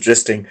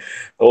 Interesting.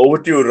 Over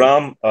to you,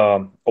 Ram.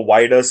 A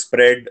wider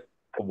spread,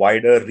 a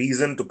wider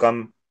reason to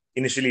come.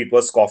 Initially, it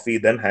was coffee,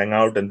 then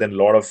hangout, and then a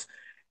lot of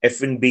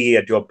F&B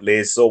at your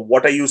place. So,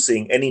 what are you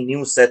seeing? Any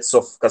new sets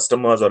of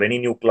customers or any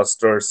new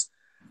clusters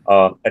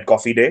at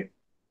Coffee Day?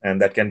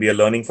 And that can be a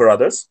learning for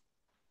others.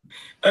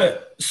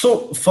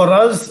 So for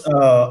us,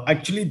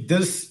 actually,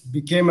 this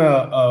became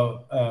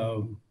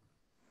a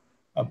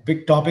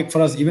big topic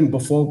for us even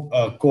before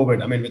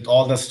COVID. I mean, with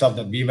all the stuff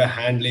that we were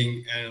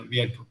handling, and we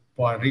had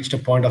reached a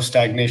point of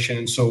stagnation,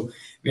 and so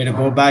we had to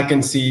go back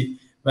and see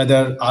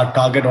whether our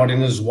target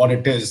audience is what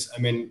it is. I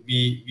mean,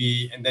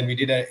 we and then we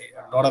did a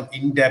lot of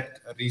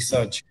in-depth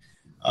research.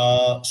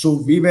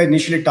 So we were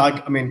initially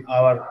target. I mean,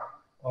 our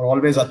or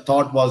always our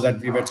thought was that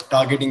we were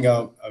targeting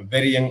a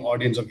very young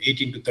audience of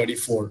 18 to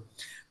 34.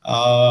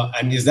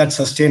 And is that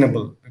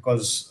sustainable?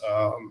 Because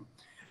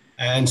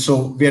and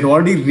so we had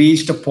already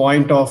reached a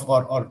point of,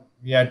 or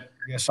we had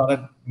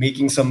started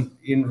making some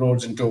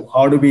inroads into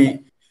how do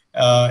we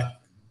uh,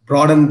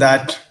 broaden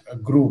that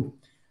group.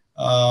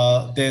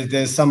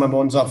 There's some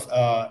amounts of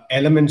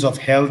elements of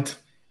health.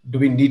 Do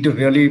we need to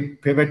really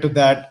pivot to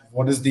that?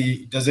 What is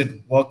the, does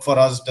it work for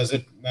us? Does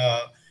it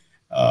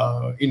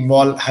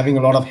involve having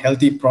a lot of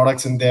healthy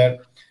products in there?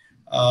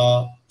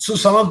 So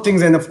some of the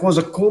things, and of course,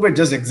 the COVID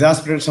just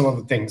exacerbated some of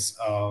the things.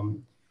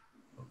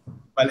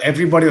 While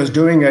everybody was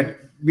doing it,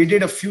 we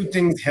did a few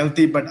things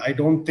healthy, but I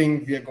don't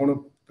think we are going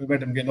to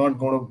pivot and we're not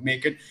going to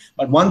make it.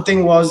 But one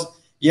thing was,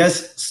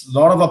 yes, a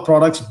lot of our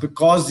products,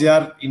 because they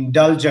are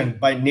indulgent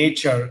by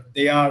nature,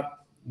 they are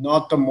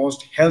not the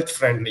most health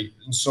friendly.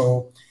 And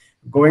so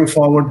going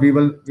forward, we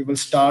will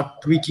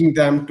start tweaking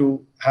them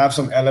to have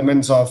some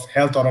elements of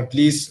health, or at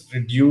least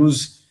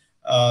reduce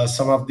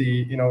some of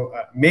the,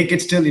 make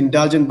it still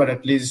indulgent, but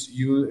at least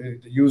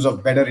the use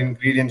of better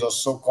ingredients, or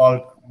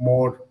so-called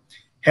more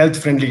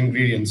health-friendly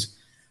ingredients.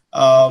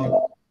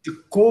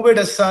 The COVID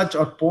as such,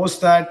 or post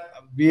that,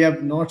 we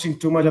have not seen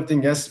too much of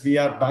thing. Yes, we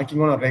are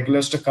banking on our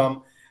regulars to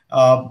come,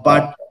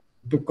 but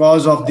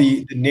because of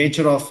the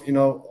nature of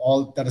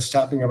all that is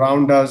happening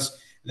around us,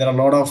 there are a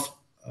lot of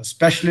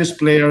specialist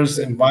players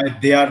and why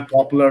they are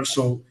popular.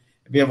 So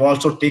we have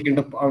also taken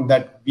into account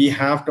that we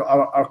have to,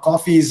 our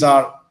coffees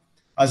are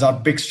as our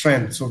big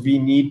strength. So we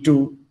need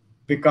to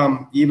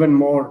become even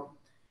more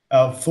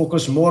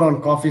focus more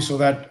on coffee, so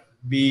that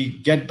we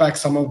get back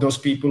some of those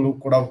people who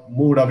could have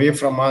moved away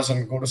from us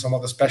and go to some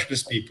of the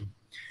specialist people.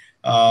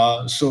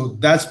 So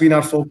that's been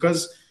our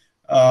focus.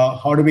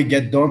 How do we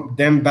get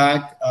them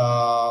back?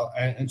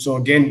 And so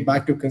again,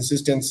 back to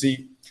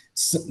consistency,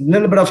 a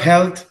little bit of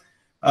health.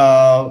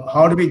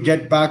 How do we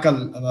get back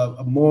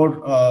a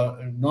more,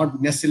 not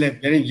necessarily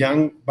very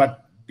young,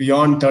 but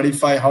beyond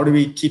 35? How do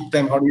we keep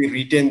them? How do we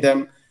retain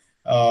them?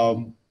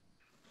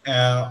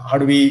 How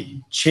do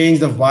we change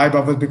the vibe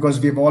of it? Because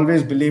we've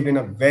always believed in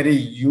a very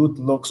youth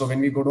look. So when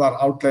we go to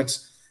our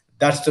outlets,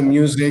 that's the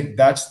music,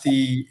 that's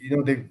the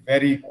the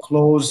very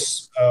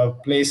close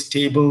place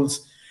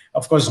tables.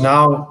 Of course,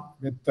 now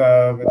with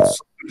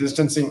social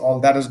distancing, all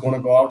that is going to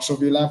go out. So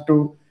we'll have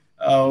to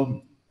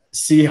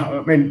see how.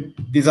 I mean,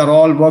 these are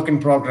all work in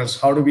progress.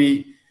 How do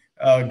we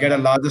get a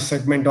larger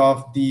segment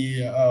of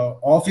the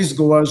office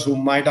goers who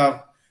might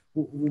have,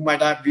 we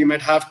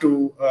might have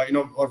to,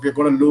 or we're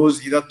going to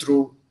lose either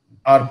through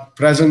our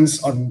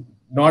presence or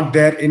not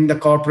there in the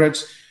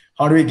corporates.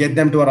 How do we get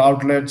them to our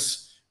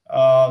outlets?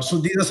 So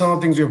these are some of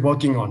the things we're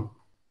working on.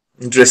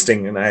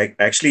 Interesting. And I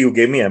actually, you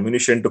gave me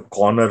ammunition to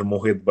corner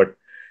Mohit, but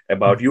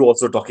about you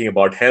also talking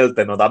about health,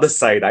 and on the other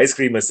side, ice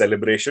cream is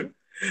celebration.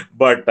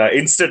 But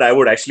instead, I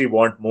would actually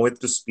want Mohit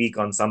to speak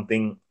on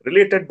something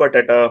related, but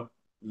at a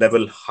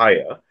level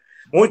higher.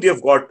 Mohit,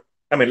 you've got,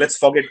 I mean, let's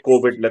forget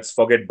COVID, let's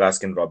forget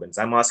Baskin Robbins.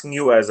 I'm asking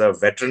you as a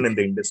veteran in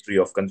the industry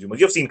of consumers.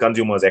 You've seen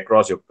consumers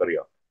across your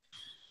career.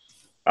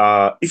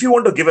 If you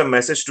want to give a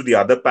message to the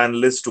other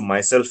panelists, to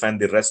myself and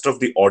the rest of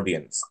the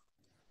audience,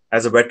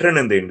 as a veteran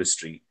in the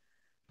industry,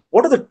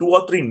 what are the 2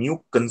 or 3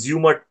 new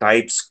consumer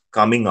types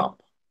coming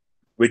up,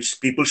 which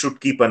people should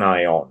keep an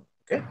eye on?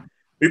 Okay,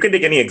 you can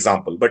take any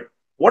example, but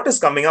what is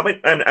coming up?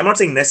 And I'm not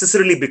saying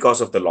necessarily because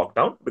of the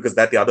lockdown, because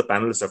that the other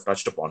panelists have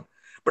touched upon.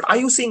 But are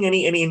you seeing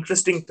any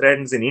interesting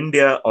trends in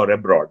India or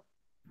abroad,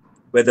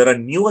 where there are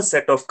newer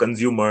set of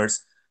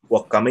consumers who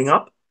are coming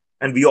up,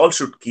 and we all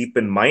should keep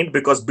in mind,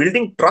 because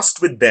building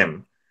trust with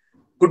them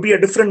could be a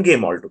different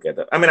game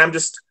altogether. I mean, I'm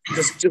just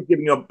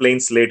giving you a plain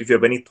slate. If you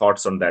have any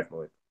thoughts on that,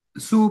 Mohit.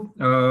 So,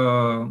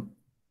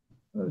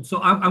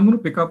 I'm going to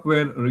pick up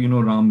where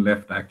Ram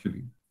left.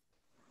 Actually,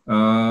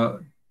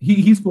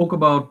 he spoke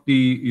about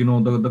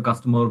the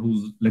customer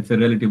who's, let's say,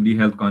 relatively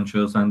health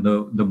conscious, and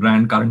the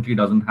brand currently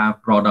doesn't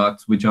have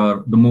products which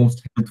are the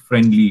most health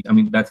friendly. I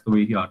mean, that's the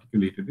way he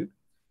articulated it.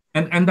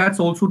 And that's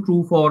also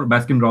true for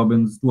Baskin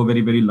Robbins to a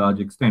very, very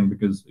large extent,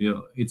 because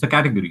it's a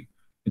category.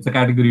 It's a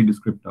category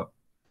descriptor.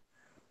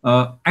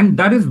 And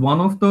that is one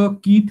of the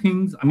key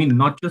things, I mean,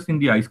 not just in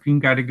the ice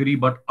cream category,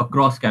 but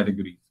across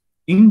categories.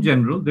 In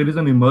general, there is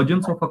an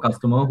emergence of a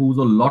customer who's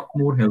a lot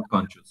more health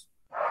conscious.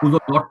 who's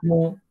a lot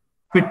more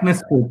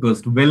fitness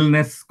focused,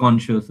 wellness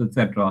conscious,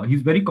 etc.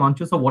 He's very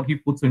conscious of what he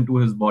puts into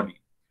his body.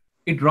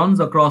 It runs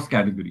across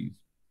categories.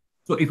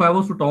 So if I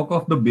was to talk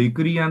of the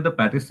bakery and the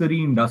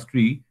patisserie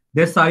industry,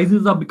 their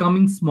sizes are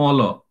becoming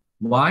smaller.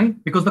 Why?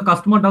 Because the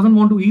customer doesn't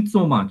want to eat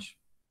so much.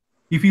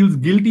 He feels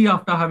guilty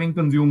after having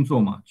consumed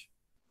so much,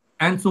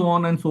 and so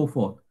on and so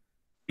forth.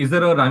 Is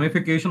there a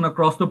ramification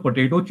across the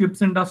potato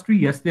chips industry?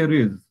 Yes, there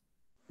is.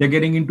 They're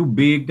getting into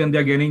baked and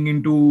they're getting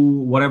into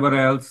whatever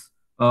else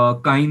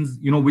kinds,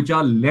 which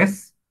are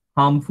less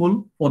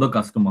harmful for the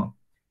customer.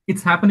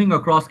 It's happening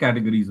across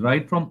categories,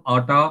 right? From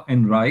atta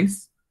and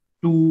rice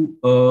to,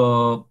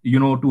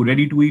 to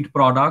ready to eat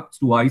products,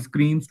 to ice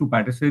creams, to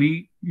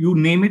patisserie, you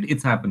name it,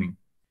 it's happening.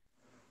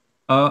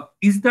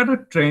 Is that a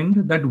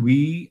trend that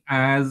we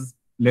as,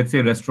 let's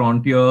say,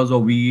 restaurateurs or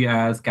we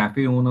as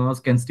cafe owners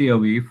can stay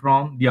away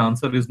from? The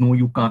answer is no,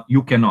 you can't,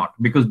 you cannot,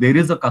 because there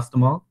is a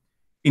customer.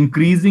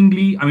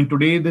 Increasingly, I mean,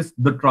 today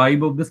the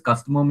tribe of this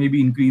customer may be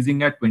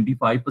increasing at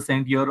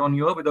 25% year on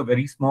year with a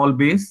very small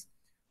base.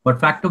 But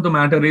fact of the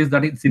matter is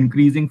that it's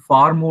increasing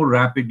far more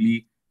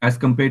rapidly as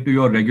compared to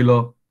your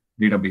regular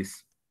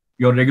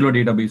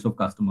database of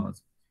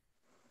customers.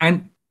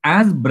 And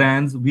as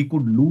brands, we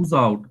could lose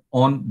out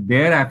on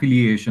their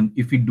affiliation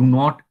if we do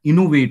not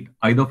innovate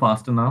either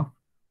fast enough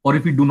or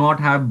if we do not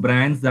have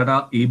brands that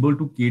are able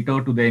to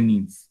cater to their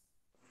needs.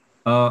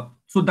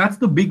 So that's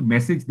the big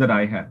message that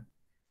I have.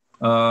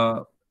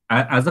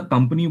 As a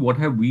company, what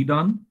have we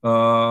done?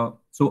 As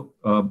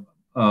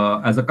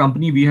a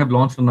company, we have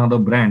launched another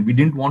brand. We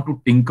didn't want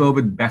to tinker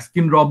with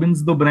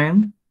Baskin-Robbins, the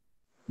brand,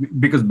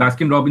 because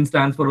Baskin-Robbins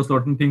stands for a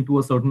certain thing to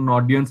a certain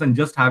audience, and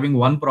just having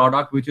one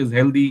product which is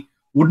healthy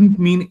wouldn't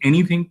mean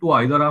anything to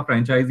either our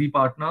franchisee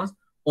partners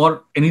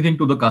or anything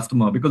to the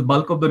customer, because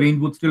bulk of the range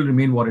would still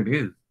remain what it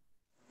is.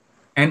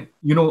 And,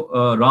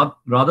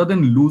 rather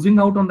than losing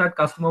out on that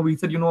customer, we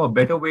said, a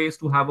better way is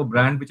to have a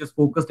brand which is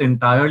focused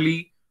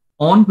entirely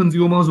on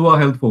consumers who are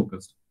health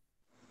focused.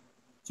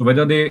 So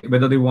whether they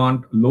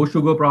want low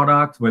sugar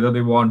products, whether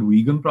they want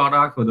vegan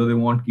products, whether they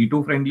want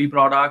keto friendly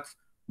products,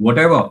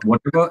 whatever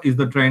is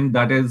the trend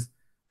that is,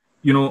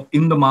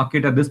 in the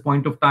market at this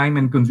point of time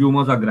and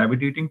consumers are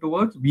gravitating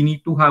towards, we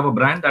need to have a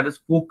brand that is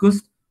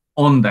focused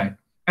on that.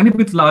 And if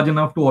it's large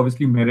enough to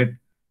obviously merit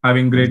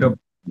having greater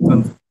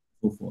and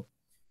so forth.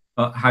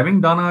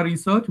 Having done our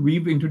research,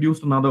 we've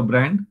introduced another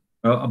brand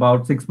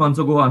about 6 months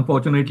ago.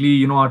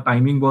 Unfortunately, our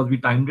timing was, we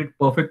timed it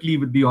perfectly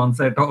with the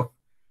onset of,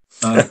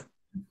 but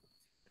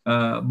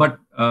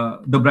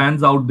the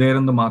brand's out there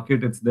in the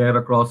market. It's there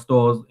across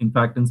stores, in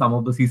fact, in some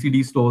of the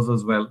CCD stores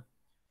as well.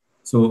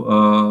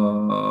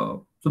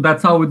 So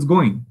that's how it's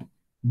going.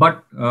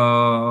 But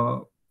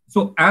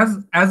so as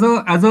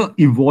a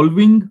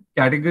evolving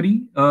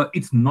category,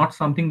 it's not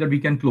something that we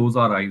can close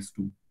our eyes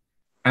to.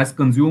 As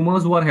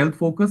consumers who are health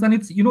focused, and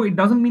it's, it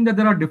doesn't mean that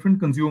there are different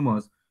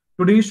consumers.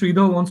 Today,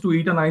 Sridhar wants to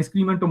eat an ice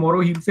cream, and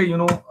tomorrow he'll say,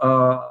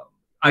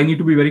 I need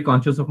to be very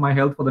conscious of my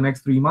health for the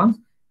next 3 months,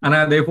 and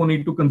I therefore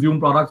need to consume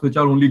products which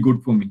are only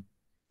good for me.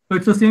 So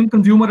it's the same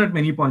consumer at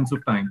many points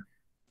of time.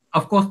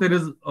 Of course, there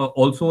is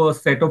also a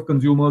set of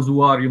consumers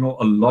who are,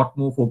 a lot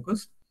more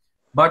focused.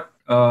 But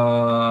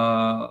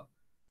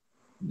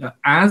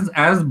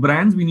as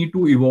brands, we need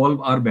to evolve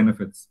our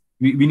benefits.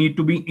 We need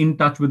to be in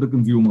touch with the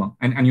consumer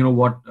and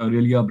what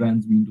really our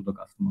brands mean to the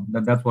customer.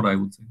 That's what I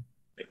would say.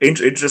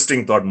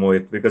 Interesting thought,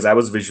 Mohit, because I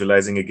was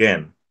visualizing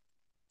again.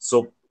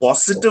 So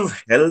positive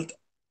health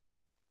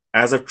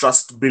as a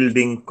trust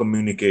building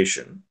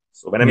communication.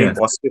 So when I mean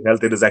positive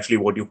health, it is actually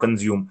what you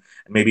consume.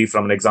 Maybe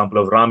from an example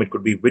of Ram, it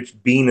could be which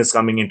bean is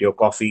coming into your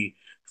coffee.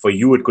 For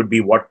you, it could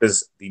be what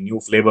is the new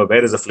flavor,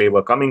 where is the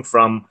flavor coming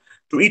from,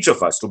 to each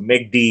of us, to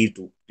McD,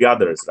 to the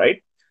others,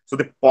 right? So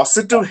the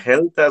positive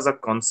health as a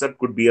concept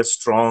could be a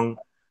strong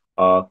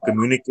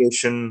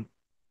communication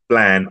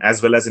plan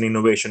as well as an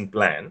innovation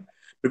plan,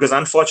 because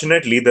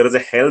unfortunately there is a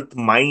health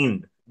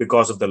mind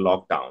because of the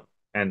lockdown.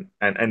 And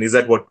is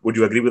that what, would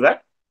you agree with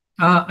that?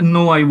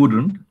 No, I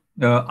wouldn't.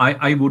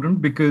 I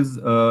wouldn't, because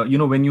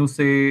when you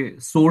say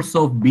source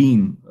of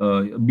bean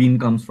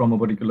comes from a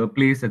particular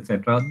place,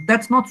 etc.,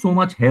 that's not so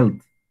much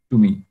health to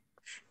me.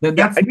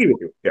 That's, I agree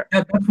with you. Yeah.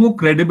 That's more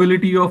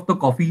credibility of the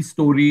coffee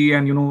story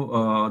and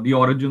the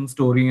origin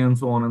story and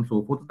so on and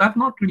so forth. That's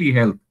not really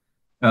health,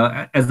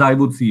 as I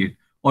would see it.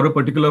 Or a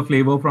particular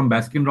flavor from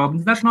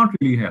Baskin-Robbins, that's not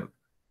really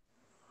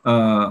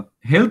health.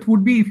 Health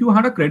would be if you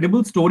had a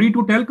credible story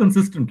to tell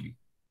consistently.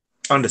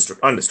 Understood.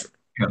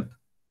 Health.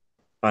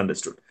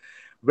 Understood.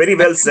 Very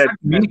well said.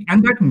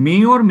 And that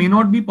may or may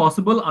not be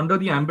possible under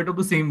the ambit of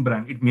the same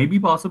brand. It may be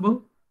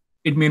possible.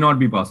 It may not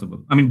be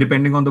possible. I mean,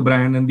 depending on the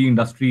brand and the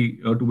industry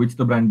to which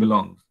the brand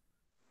belongs.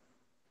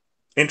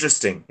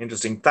 Interesting.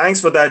 Thanks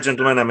for that,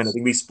 gentlemen. I mean, I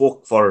think we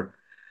spoke for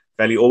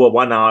fairly over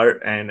 1 hour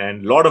and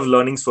a lot of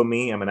learnings for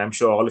me. I mean, I'm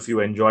sure all of you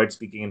enjoyed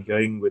speaking and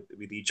hearing with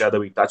each other.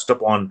 We touched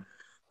upon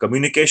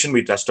communication.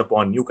 We touched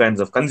upon new kinds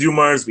of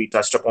consumers. We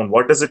touched upon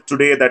what is it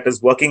today that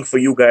is working for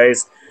you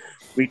guys.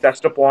 We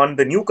touched upon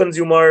the new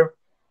consumer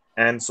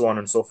and so on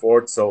and so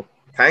forth. So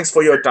Thanks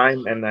for your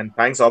time, and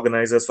thanks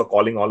organizers for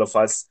calling all of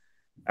us.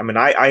 I mean,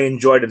 I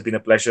enjoyed it. It's been a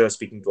pleasure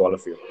speaking to all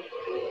of you.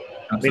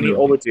 Minnie, Absolutely.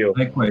 over to you.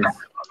 Likewise.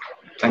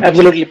 Thank you.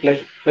 Absolutely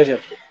pleasure.